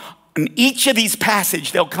down on each of these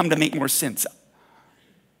passages, they'll come to make more sense.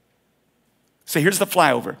 So here's the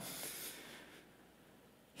flyover.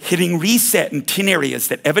 Hitting reset in 10 areas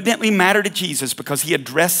that evidently matter to Jesus because he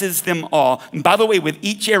addresses them all. And by the way, with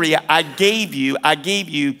each area, I gave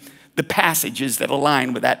you the passages that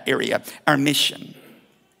align with that area, our mission.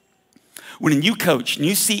 When a new coach,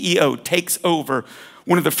 new CEO takes over,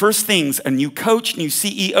 one of the first things a new coach, new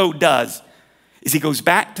CEO does is he goes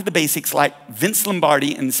back to the basics like Vince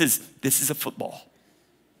Lombardi and says, this is a football.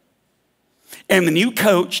 And the new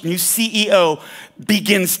coach, new CEO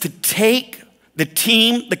begins to take the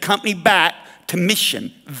team, the company back to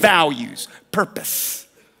mission, values, purpose.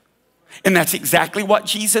 And that's exactly what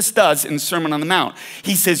Jesus does in Sermon on the Mount.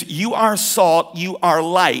 He says, you are salt, you are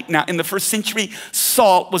light. Now, in the first century,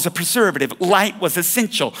 salt was a preservative. Light was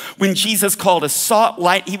essential. When Jesus called us salt,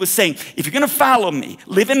 light, he was saying, if you're going to follow me,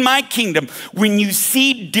 live in my kingdom, when you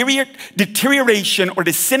see deterioration or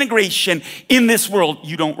disintegration in this world,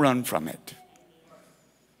 you don't run from it.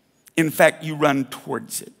 In fact, you run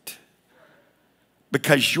towards it.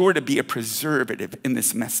 Because you're to be a preservative in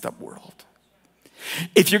this messed up world.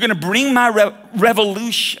 If you're going to bring my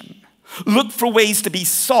revolution, look for ways to be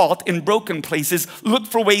salt in broken places. Look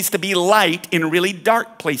for ways to be light in really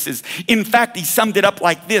dark places. In fact, he summed it up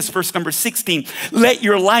like this, verse number 16. Let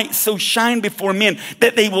your light so shine before men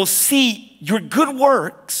that they will see your good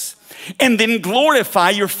works and then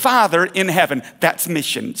glorify your Father in heaven. That's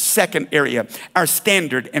mission. Second area, our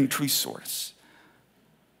standard and true source.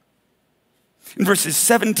 In verses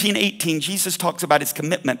 17, 18, Jesus talks about his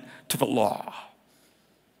commitment to the law.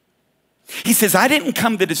 He says, I didn't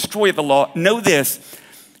come to destroy the law. Know this,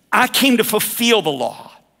 I came to fulfill the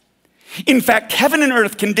law. In fact, heaven and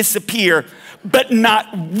earth can disappear, but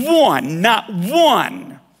not one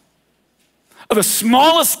of the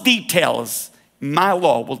smallest details, my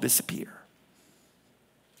law will disappear.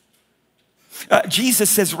 Jesus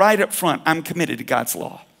says right up front, I'm committed to God's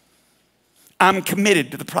law. I'm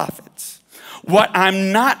committed to the prophets. What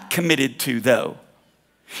I'm not committed to, though,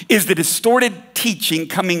 is the distorted teaching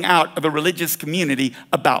coming out of a religious community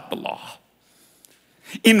about the law.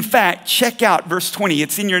 In fact, check out verse 20.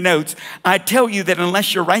 It's in your notes. I tell you that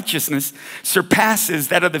unless your righteousness surpasses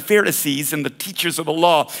that of the Pharisees and the teachers of the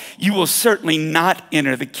law, you will certainly not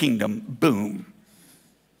enter the kingdom. Boom.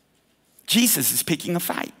 Jesus is picking a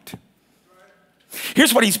fight.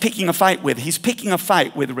 Here's what he's picking a fight with. He's picking a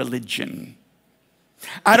fight with religion.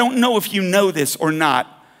 I don't know if you know this or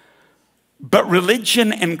not, but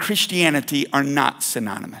religion and Christianity are not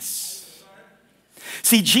synonymous.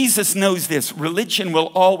 See, Jesus knows this. Religion will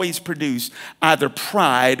always produce either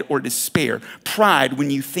pride or despair. Pride when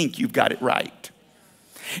you think you've got it right.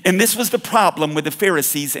 And this was the problem with the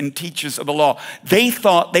Pharisees and teachers of the law. They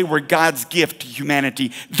thought they were God's gift to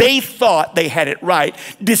humanity. They thought they had it right.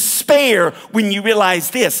 Despair when you realize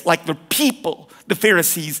this, like the people, the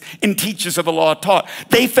Pharisees and teachers of the law taught.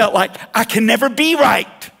 They felt like, I can never be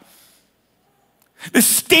right. The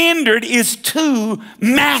standard is too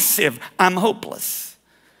massive. I'm hopeless.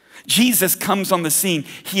 Jesus comes on the scene.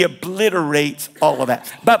 He obliterates all of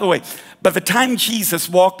that. By the way, by the time Jesus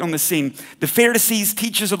walked on the scene, the Pharisees,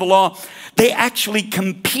 teachers of the law, they actually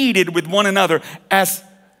competed with one another as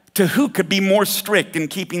to who could be more strict in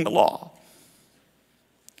keeping the law.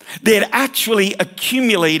 They had actually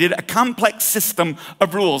accumulated a complex system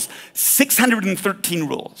of rules, 613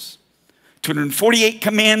 rules. 248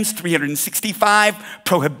 commands, 365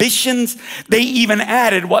 prohibitions. They even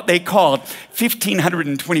added what they called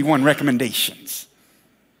 1,521 recommendations.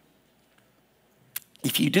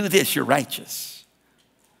 If you do this, you're righteous.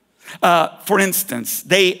 For instance,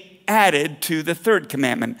 they added to the third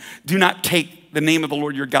commandment, do not take the name of the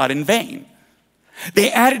Lord your God in vain.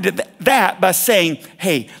 They added to that by saying,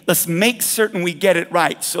 hey, let's make certain we get it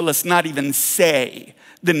right, so let's not even say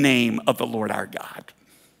the name of the Lord our God.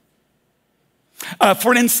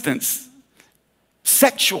 For instance,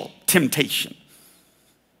 sexual temptation.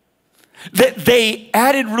 They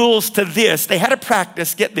added rules to this. They had a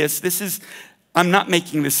practice, get this, I'm not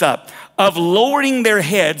making this up, of lowering their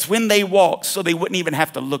heads when they walked so they wouldn't even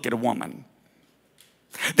have to look at a woman.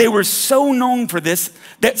 They were so known for this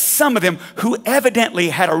that some of them, who evidently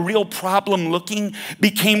had a real problem looking,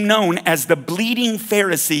 became known as the bleeding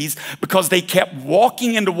Pharisees because they kept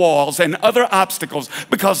walking into walls and other obstacles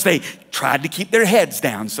because they tried to keep their heads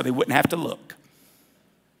down so they wouldn't have to look.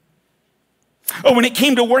 Oh, when it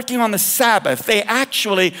came to working on the Sabbath, they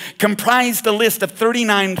actually comprised a list of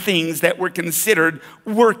 39 things that were considered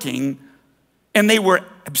working, and they were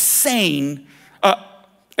insane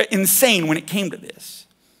when it came to this.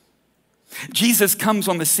 Jesus comes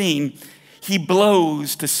on the scene. He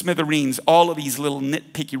blows to smithereens all of these little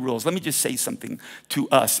nitpicky rules. Let me just say something to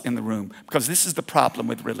us in the room, because this is the problem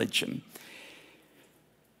with religion.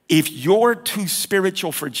 If you're too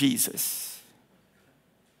spiritual for Jesus,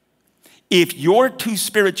 if you're too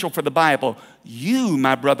spiritual for the Bible, you,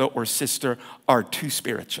 my brother or sister, are too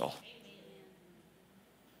spiritual.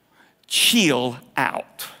 Chill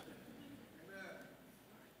out.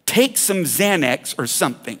 Take some Xanax or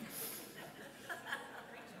something.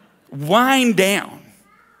 Wind down.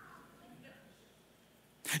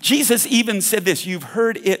 Jesus even said this, you've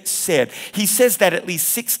heard it said. He says that at least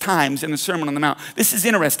 6 times in the Sermon on the Mount. This is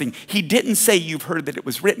interesting. He didn't say you've heard that it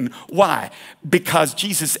was written. Why? Because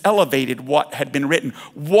Jesus elevated what had been written.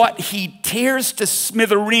 What he tears to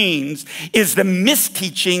smithereens is the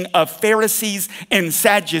misteaching of Pharisees and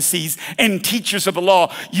Sadducees and teachers of the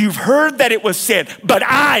law. You've heard that it was said, but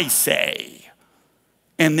I say.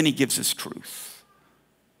 And then he gives us truth.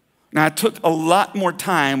 Now, I took a lot more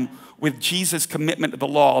time with Jesus' commitment to the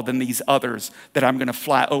law than these others that I'm going to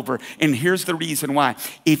fly over. And here's the reason why.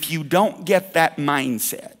 If you don't get that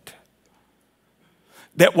mindset,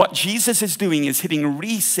 that what Jesus is doing is hitting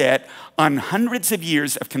reset on hundreds of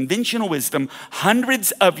years of conventional wisdom,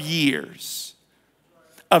 hundreds of years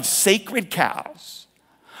of sacred cows,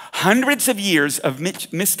 hundreds of years of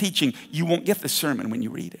misteaching, you won't get the sermon when you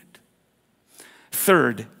read it.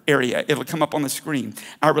 Third area, it'll come up on the screen,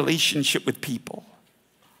 our relationship with people.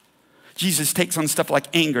 Jesus takes on stuff like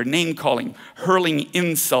anger, name calling, hurling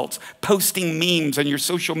insults, posting memes on your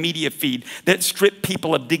social media feed that strip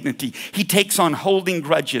people of dignity. He takes on holding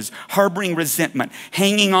grudges, harboring resentment,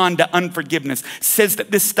 hanging on to unforgiveness, says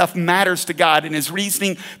that this stuff matters to God, and his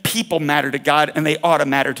reasoning, people matter to God and they ought to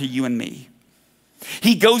matter to you and me.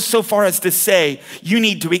 He goes so far as to say, you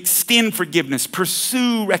need to extend forgiveness,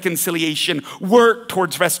 pursue reconciliation, work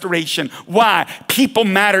towards restoration. Why? People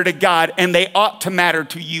matter to God and they ought to matter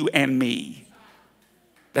to you and me.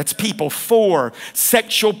 That's people. 4,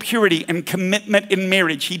 sexual purity and commitment in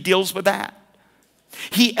marriage. He deals with that.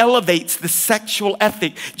 He elevates the sexual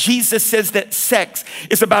ethic. Jesus says that sex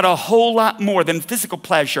is about a whole lot more than physical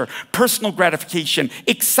pleasure, personal gratification,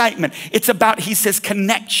 excitement. It's about, he says,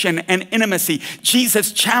 connection and intimacy.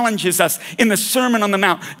 Jesus challenges us in the Sermon on the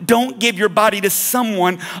Mount. Don't give your body to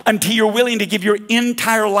someone until you're willing to give your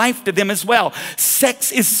entire life to them as well.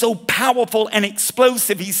 Sex is so powerful and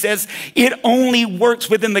explosive, he says, it only works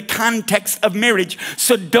within the context of marriage.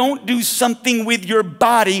 So don't do something with your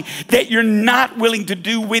body that you're not willing to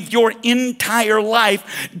do with your entire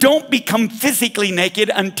life. Don't become physically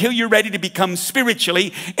naked until you're ready to become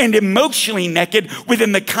spiritually and emotionally naked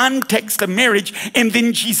within the context of marriage. And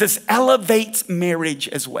then Jesus elevates marriage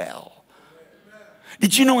as well.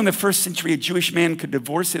 Did you know in the first century a Jewish man could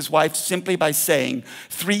divorce his wife simply by saying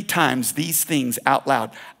 3 times these things out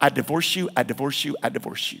loud? I divorce you, I divorce you, I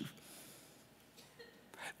divorce you.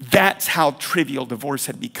 That's how trivial divorce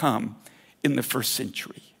had become in the first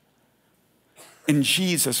century. And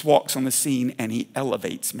Jesus walks on the scene and he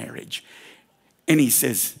elevates marriage. And he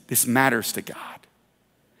says, this matters to God.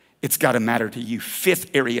 It's got to matter to you. 5th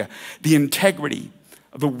area, the integrity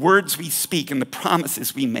of the words we speak and the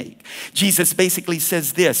promises we make. Jesus basically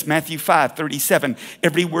says this, Matthew 5:37,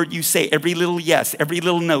 every word you say, every little yes, every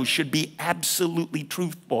little no should be absolutely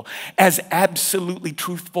truthful as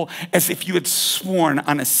if you had sworn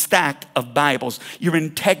on a stack of Bibles. Your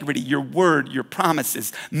integrity, your word, your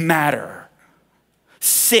promises matter.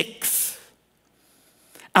 6th,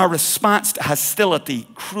 our response to hostility,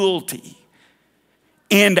 cruelty,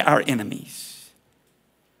 and our enemies.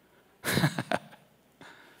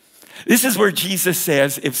 This is where Jesus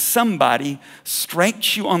says, if somebody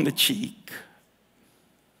strikes you on the cheek,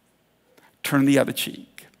 turn the other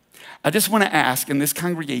cheek. I just want to ask in this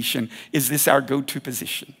congregation, is this our go-to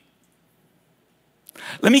position?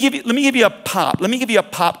 Let me give you a pop. Let me give you a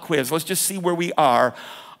pop quiz. Let's just see where we are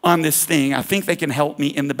on this thing. I think they can help me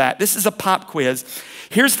in the back. This is a pop quiz.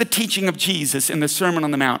 Here's the teaching of Jesus in the Sermon on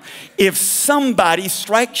the Mount. If somebody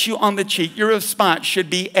strikes you on the cheek, your response should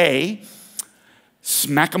be A,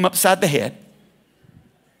 smack them upside the head.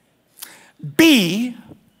 B,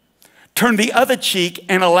 turn the other cheek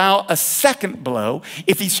and allow a second blow.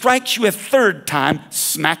 If he strikes you a 3rd time,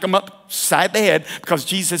 smack him upside the head, because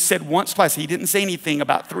Jesus said once, twice. He didn't say anything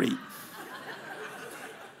about 3.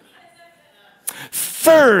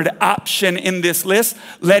 3rd option in this list,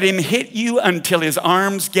 let him hit you until his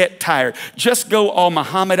arms get tired. Just go all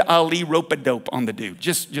Muhammad Ali rope-a-dope on the dude.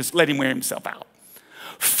 Just let him wear himself out.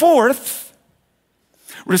 4th,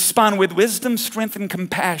 respond with wisdom, strength, and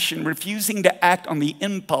compassion, refusing to act on the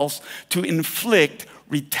impulse to inflict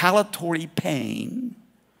retaliatory pain.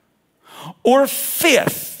 Or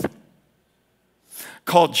 5th,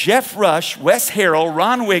 call Jeff Rush, Wes Harrell,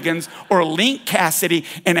 Ron Wiggins, or Link Cassidy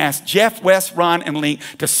and ask Jeff, Wes, Ron, and Link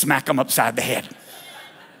to smack them upside the head.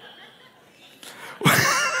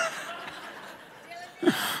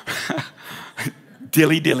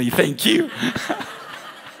 Dilly dilly, thank you.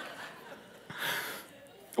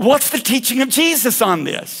 What's the teaching of Jesus on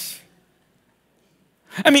this?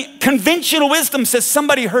 I mean, conventional wisdom says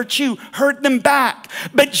somebody hurt you, hurt them back.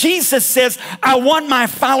 But Jesus says, I want my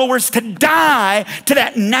followers to die to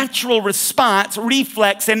that natural response,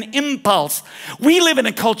 reflex, and impulse. We live in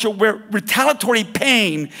a culture where retaliatory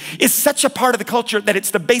pain is such a part of the culture that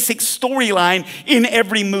it's the basic storyline in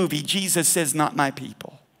every movie. Jesus says, not my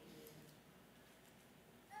people.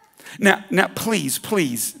 Now, please,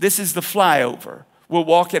 this is the flyover. We'll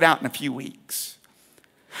walk it out in a few weeks.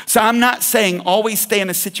 So I'm not saying always stay in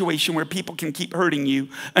a situation where people can keep hurting you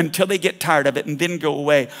until they get tired of it and then go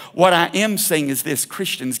away. What I am saying is this: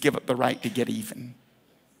 Christians give up the right to get even.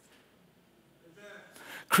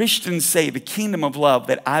 Christians say the kingdom of love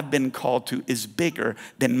that I've been called to is bigger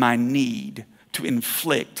than my need to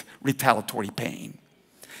inflict retaliatory pain.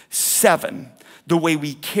 7, the way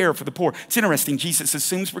we care for the poor. It's interesting, Jesus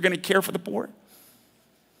assumes we're going to care for the poor.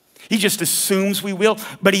 He just assumes we will,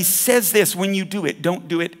 but he says this: when you do it, don't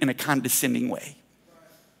do it in a condescending way.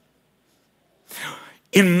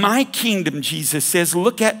 In my kingdom, Jesus says,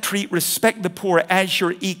 look at, treat, respect the poor as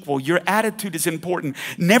your equal. Your attitude is important.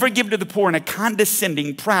 Never give to the poor in a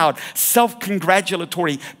condescending, proud,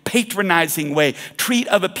 self-congratulatory, patronizing way. Treat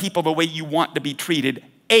other people the way you want to be treated.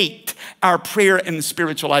 8, our prayer and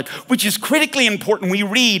spiritual life, which is critically important. We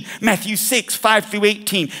read Matthew 6, 5 through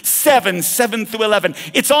 18, 7 through 11.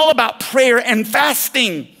 It's all about prayer and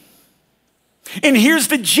fasting. And here's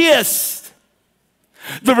the gist.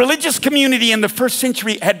 The religious community in the first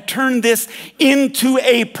century had turned this into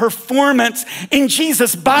a performance, and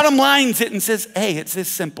Jesus bottom lines it and says, hey, it's this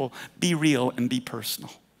simple: be real and be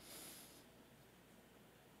personal.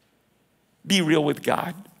 Be real with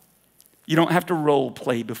God. You don't have to role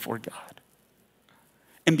play before God.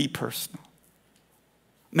 And be personal.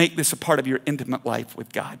 Make this a part of your intimate life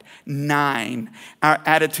with God. 9, our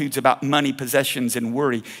attitudes about money, possessions, and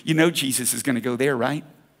worry. You know Jesus is going to go there, right?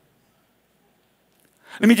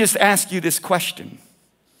 Let me just ask you this question.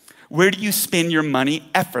 Where do you spend your money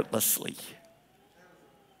effortlessly?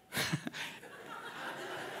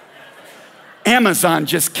 Amazon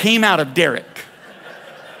just came out of Derek.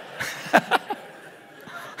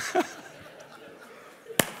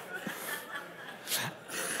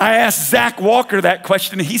 I asked Zach Walker that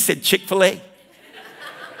question and he said Chick-fil-A.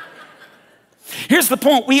 Here's the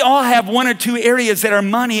point. We all have 1 or 2 areas that our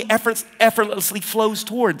money effortlessly flows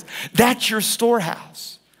towards. That's your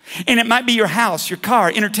storehouse. And it might be your house, your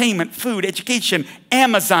car, entertainment, food, education,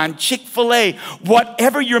 Amazon, Chick-fil-A.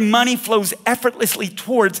 Whatever your money flows effortlessly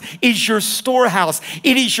towards is your storehouse.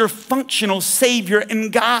 It is your functional Savior in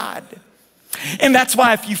God. And that's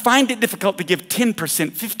why if you find it difficult to give 10%,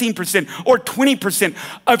 15%, or 20%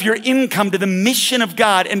 of your income to the mission of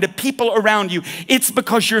God and to people around you, it's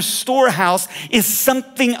because your storehouse is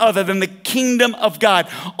something other than the kingdom of God.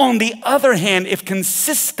 On the other hand, if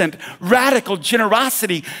consistent, radical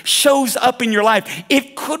generosity shows up in your life,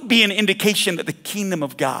 it could be an indication that the kingdom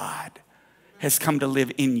of God has come to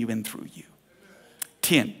live in you and through you.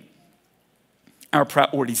 10. Our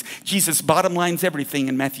priorities. Jesus bottom lines everything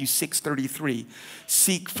in Matthew 6:33.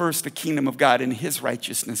 Seek first the kingdom of God and his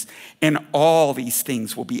righteousness, and all these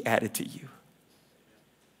things will be added to you.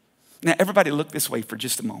 Now, everybody look this way for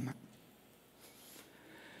just a moment.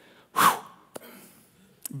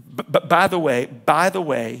 But by the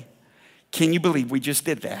way, can you believe we just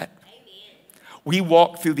did that? We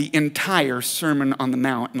walked through the entire Sermon on the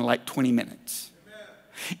Mount in like 20 minutes.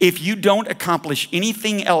 If you don't accomplish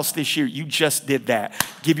anything else this year, you just did that.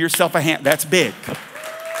 Give yourself a hand. That's big.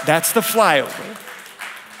 That's the flyover.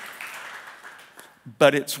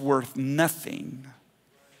 But it's worth nothing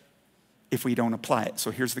if we don't apply it.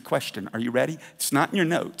 So here's the question. Are you ready? It's not in your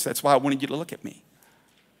notes. That's why I wanted you to look at me.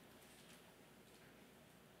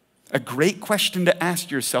 A great question to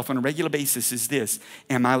ask yourself on a regular basis is this: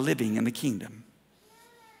 am I living in the kingdom?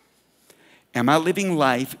 Am I living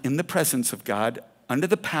life in the presence of God, under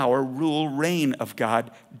the power, rule, reign of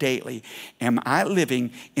God daily? Am I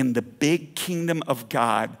living in the big kingdom of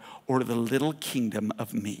God or the little kingdom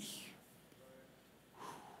of me?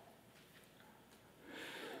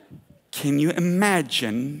 Can you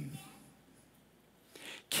imagine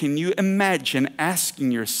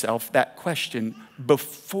asking yourself that question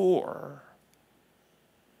before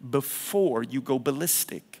you go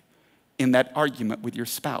ballistic in that argument with your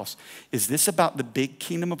spouse? Is this about the big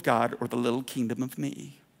kingdom of God or the little kingdom of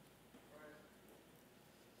me?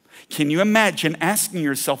 Can you imagine asking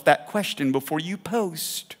yourself that question before you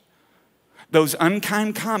post those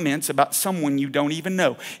unkind comments about someone you don't even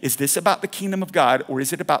know? Is this about the kingdom of God or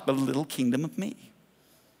is it about the little kingdom of me?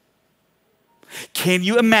 Can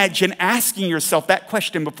you imagine asking yourself that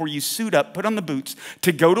question before you suit up, put on the boots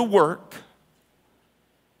to go to work?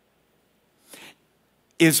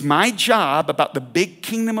 Is my job about the big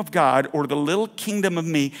kingdom of God or the little kingdom of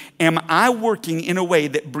me? Am I working in a way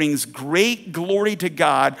that brings great glory to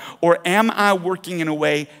God, or am I working in a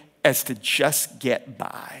way as to just get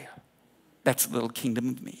by? That's the little kingdom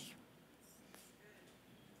of me.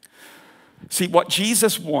 See, what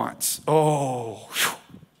Jesus wants,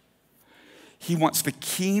 he wants the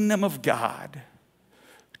kingdom of God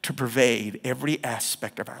to pervade every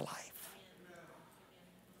aspect of our life.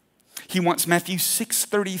 He wants Matthew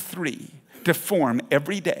 6:33 to form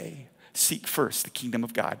every day. Seek first the kingdom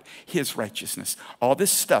of God, his righteousness. All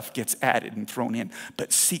this stuff gets added and thrown in,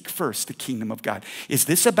 but seek first the kingdom of God. Is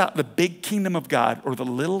this about the big kingdom of God or the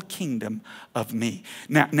little kingdom of me?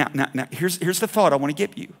 Now, here's the thought I want to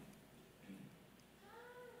give you.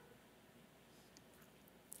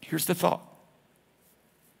 Here's the thought.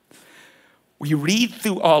 We read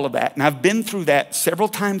through all of that, and I've been through that several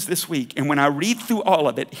times this week, and when I read through all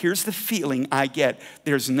of it, here's the feeling I get.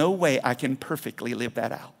 There's no way I can perfectly live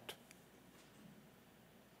that out.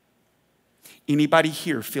 Anybody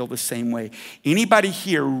here feel the same way? Anybody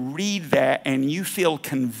here read that and you feel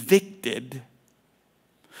convicted,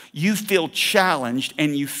 you feel challenged,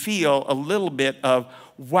 and you feel a little bit of,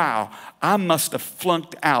 wow, I must have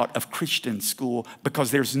flunked out of Christian school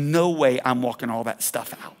because there's no way I'm walking all that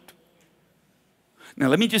stuff out. Now,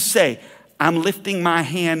 let me just say, I'm lifting my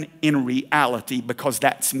hand in reality because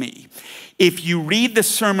that's me. If you read the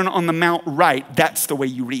Sermon on the Mount right, that's the way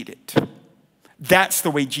you read it. That's the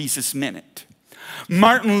way Jesus meant it.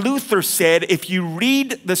 Martin Luther said, if you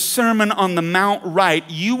read the Sermon on the Mount right,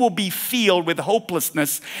 you will be filled with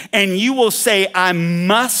hopelessness and you will say, I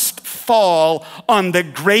must fall on the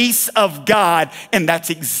grace of God. And that's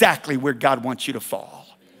exactly where God wants you to fall.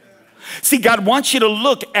 See, God wants you to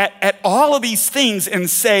look at all of these things and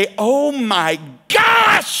say, oh my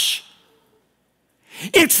gosh,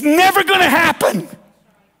 it's never going to happen.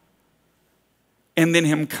 And then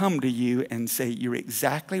him come to you and say, you're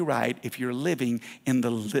exactly right if you're living in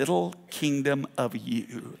the little kingdom of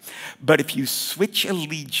you. But if you switch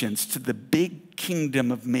allegiance to the big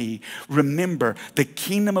kingdom of me, remember the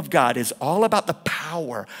kingdom of God is all about the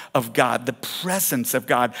power of God, the presence of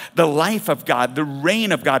God, the life of God, the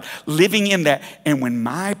reign of God, living in that. And when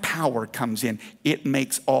my power comes in, it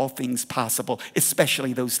makes all things possible,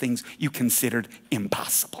 especially those things you considered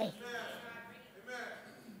impossible.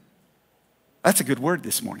 That's a good word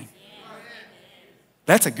this morning.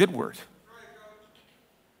 That's a good word.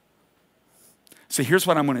 So here's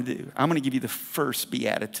what I'm going to do. I'm going to give you the first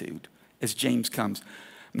beatitude as James comes.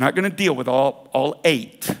 I'm not going to deal with all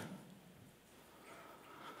 8.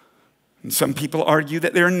 And some people argue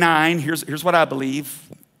that there are 9. Here's what I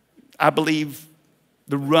believe. I believe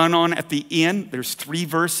the run-on at the end, there's 3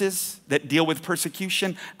 verses that deal with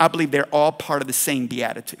persecution. I believe they're all part of the same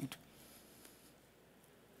beatitude,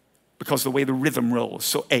 because the way the rhythm rolls.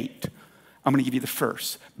 So 8. I'm going to give you the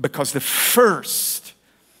first, because the first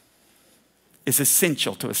is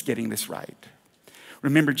essential to us getting this right.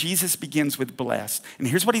 Remember, Jesus begins with blessed. And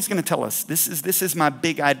here's what he's going to tell us. This is my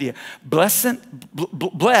big idea. Blessed,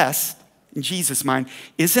 in Jesus' mind,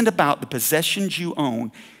 isn't about the possessions you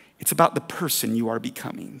own. It's about the person you are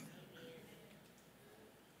becoming.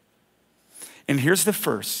 And here's the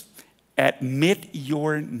first. Admit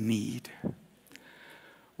your need.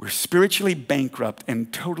 We're spiritually bankrupt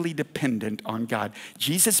and totally dependent on God.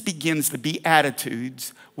 Jesus begins the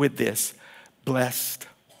Beatitudes with this: blessed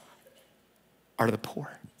are the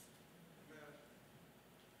poor.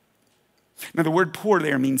 Now, the word poor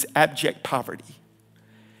there means abject poverty.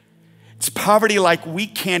 It's poverty like we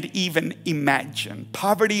can't even imagine.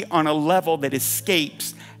 Poverty on a level that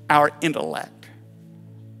escapes our intellect.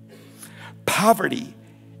 Poverty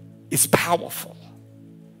is powerful.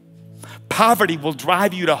 Poverty will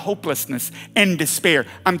drive you to hopelessness and despair.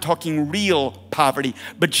 I'm talking real poverty.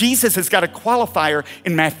 But Jesus has got a qualifier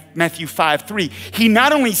in Matthew 5:3. He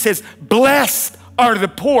not only says, blessed are the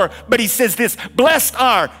poor, but he says this: blessed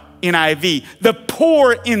are, NIV, the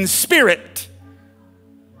poor in spirit.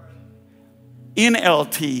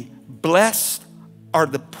 NLT, blessed are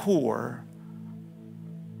the poor,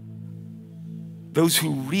 those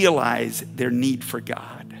who realize their need for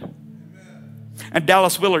God. And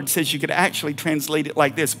Dallas Willard says you could actually translate it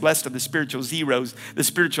like this: blessed are the spiritual zeros, the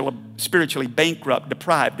spiritually bankrupt,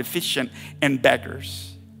 deprived, deficient, and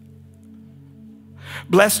beggars.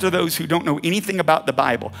 Blessed are those who don't know anything about the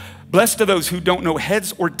Bible. Blessed are those who don't know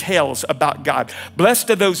heads or tails about God. Blessed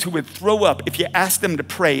are those who would throw up if you ask them to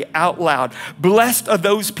pray out loud. Blessed are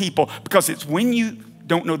those people, because it's when you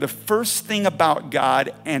don't know the first thing about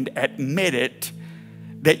God and admit it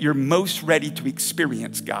that you're most ready to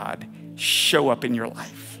experience God show up in your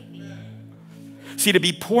life. See, to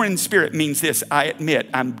be poor in spirit means this: I admit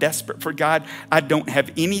I'm desperate for God. I don't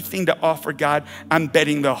have anything to offer God. I'm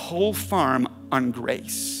betting the whole farm on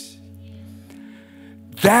grace.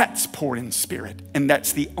 That's poor in spirit, and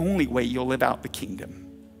that's the only way you'll live out the kingdom,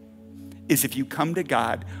 is if you come to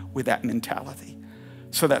God with that mentality.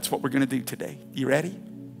 So that's what we're going to do today. You ready?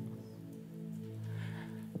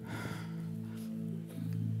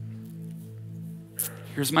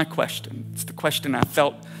 Here's my question. It's the question I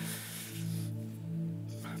felt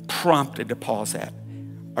prompted to pause at.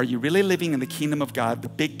 Are you really living in the kingdom of God, the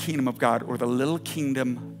big kingdom of God, or the little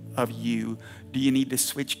kingdom of you? Do you need to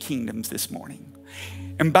switch kingdoms this morning?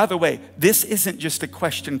 And by the way, this isn't just a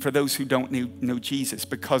question for those who don't know Jesus,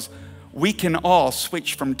 because we can all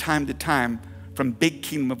switch from time to time from big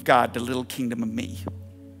kingdom of God to little kingdom of me.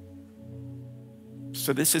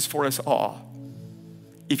 So this is for us all.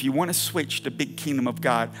 If you want to switch to big kingdom of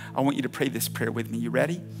God, I want you to pray this prayer with me. You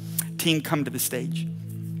ready? Team, come to the stage.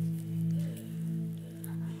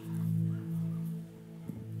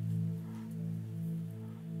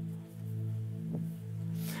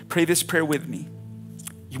 Pray this prayer with me.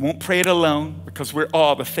 You won't pray it alone, because we're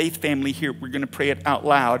all the faith family here. We're going to pray it out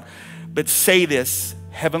loud. But say this: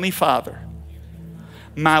 Heavenly Father,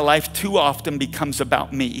 my life too often becomes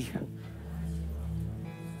about me.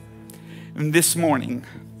 And this morning,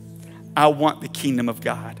 I want the kingdom of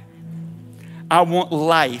God. I want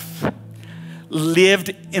life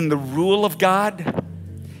lived in the rule of God,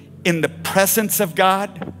 in the presence of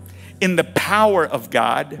God, in the power of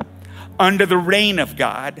God, under the reign of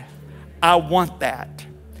God. I want that.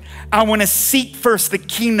 I want to seek first the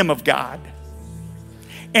kingdom of God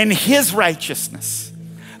and his righteousness,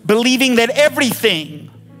 believing that everything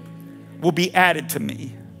will be added to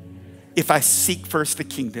me if I seek first the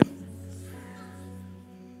kingdom.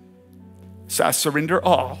 So I surrender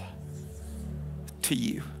all to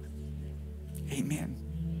you. Amen.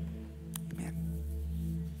 Amen.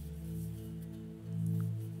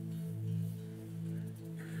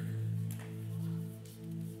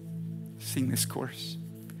 Sing this chorus.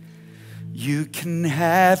 You can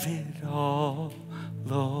have it all,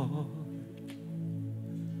 Lord.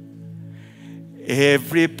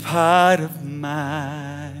 Every part of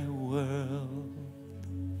my world.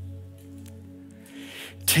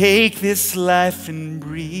 Take this life and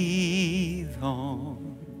breathe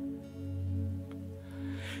on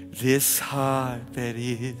this heart that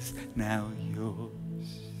is now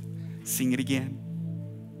yours. Sing it again.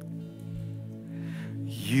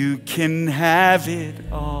 You can have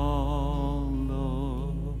it all,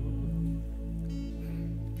 Lord.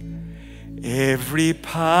 Every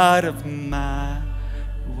part of my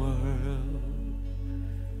world.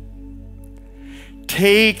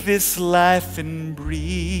 Take this life and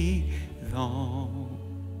breathe on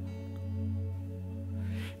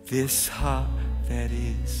this heart that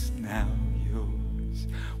is now yours.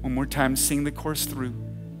 One more time, sing the chorus through.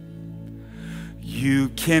 You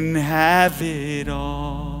can have it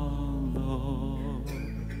all, Lord.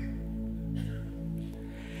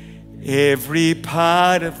 Every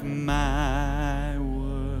part of my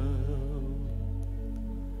world.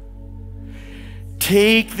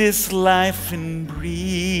 Take this life and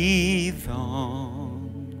breathe on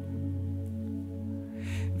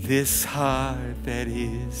this heart that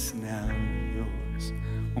is now yours.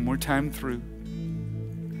 One more time through.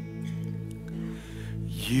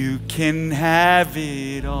 You can have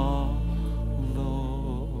it all,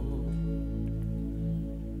 Lord.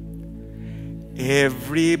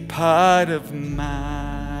 Every part of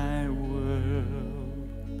my world.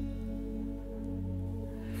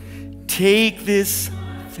 Take this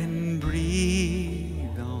and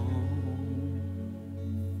breathe on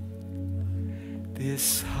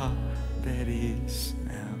this heart that is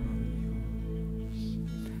now yours.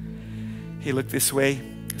 Hey, look this way.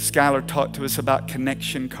 Skylar talked to us about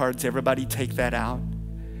connection cards. Everybody take that out.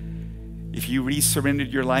 If you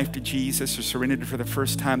re-surrendered your life to Jesus or surrendered for the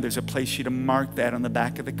first time, there's a place for you to mark that on the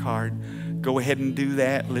back of the card. Go ahead and do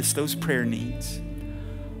that. List those prayer needs.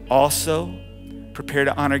 Also, prepare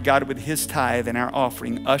to honor God with his tithe and our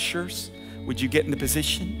offering. Ushers, would you get in the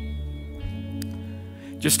position?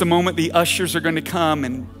 Just a moment, the ushers are going to come,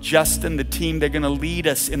 and Justin, the team, they're going to lead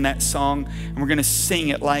us in that song, and we're going to sing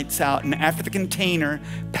it lights out. And after the container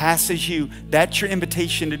passes you, that's your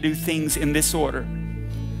invitation to do things in this order.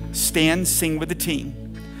 Stand, sing with the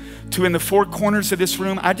team. To in the four corners of this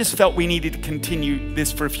room, I just felt we needed to continue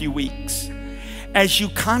this for a few weeks. As you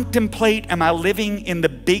contemplate, am I living in the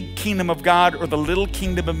big kingdom of God or the little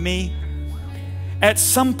kingdom of me? At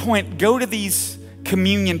some point, go to these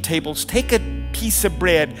communion tables, take a piece of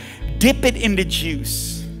bread, dip it into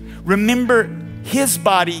juice. Remember his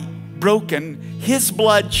body broken, his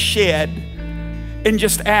blood shed, and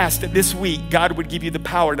just ask that this week God would give you the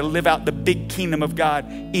power to live out the big kingdom of God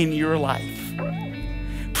in your life.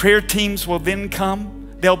 Prayer teams will then come.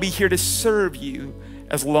 They'll be here to serve you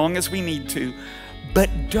as long as we need to. But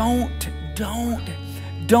don't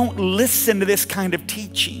listen to this kind of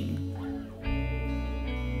teaching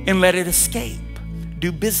and let it escape.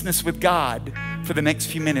 Do business with God for the next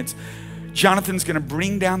few minutes. Jonathan's going to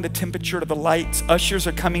bring down the temperature of the lights. Ushers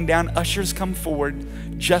are coming down. Ushers, come forward.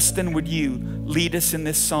 Justin, would you lead us in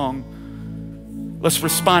this song? Let's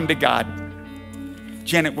respond to God.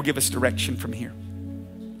 Janet will give us direction from here.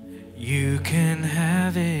 You can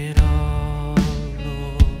have it all,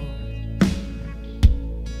 Lord.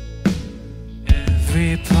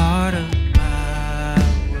 Every part of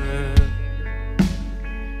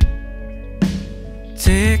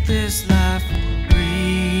take this life and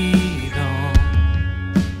breathe on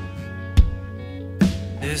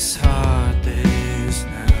this heart that is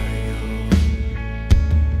now yours.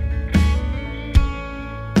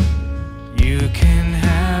 You can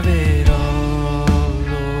have it all,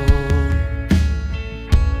 Lord.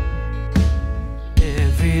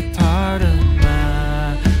 Every part of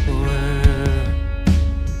my world.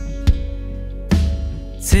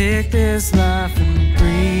 Take this life and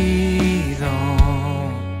breathe on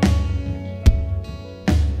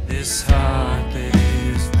this heart that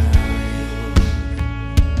is now yours.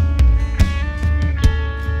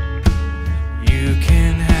 You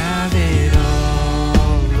can have it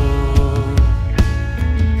all, Lord.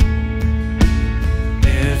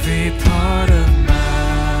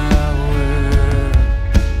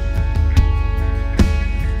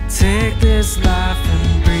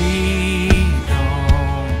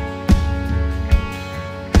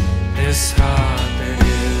 this heart.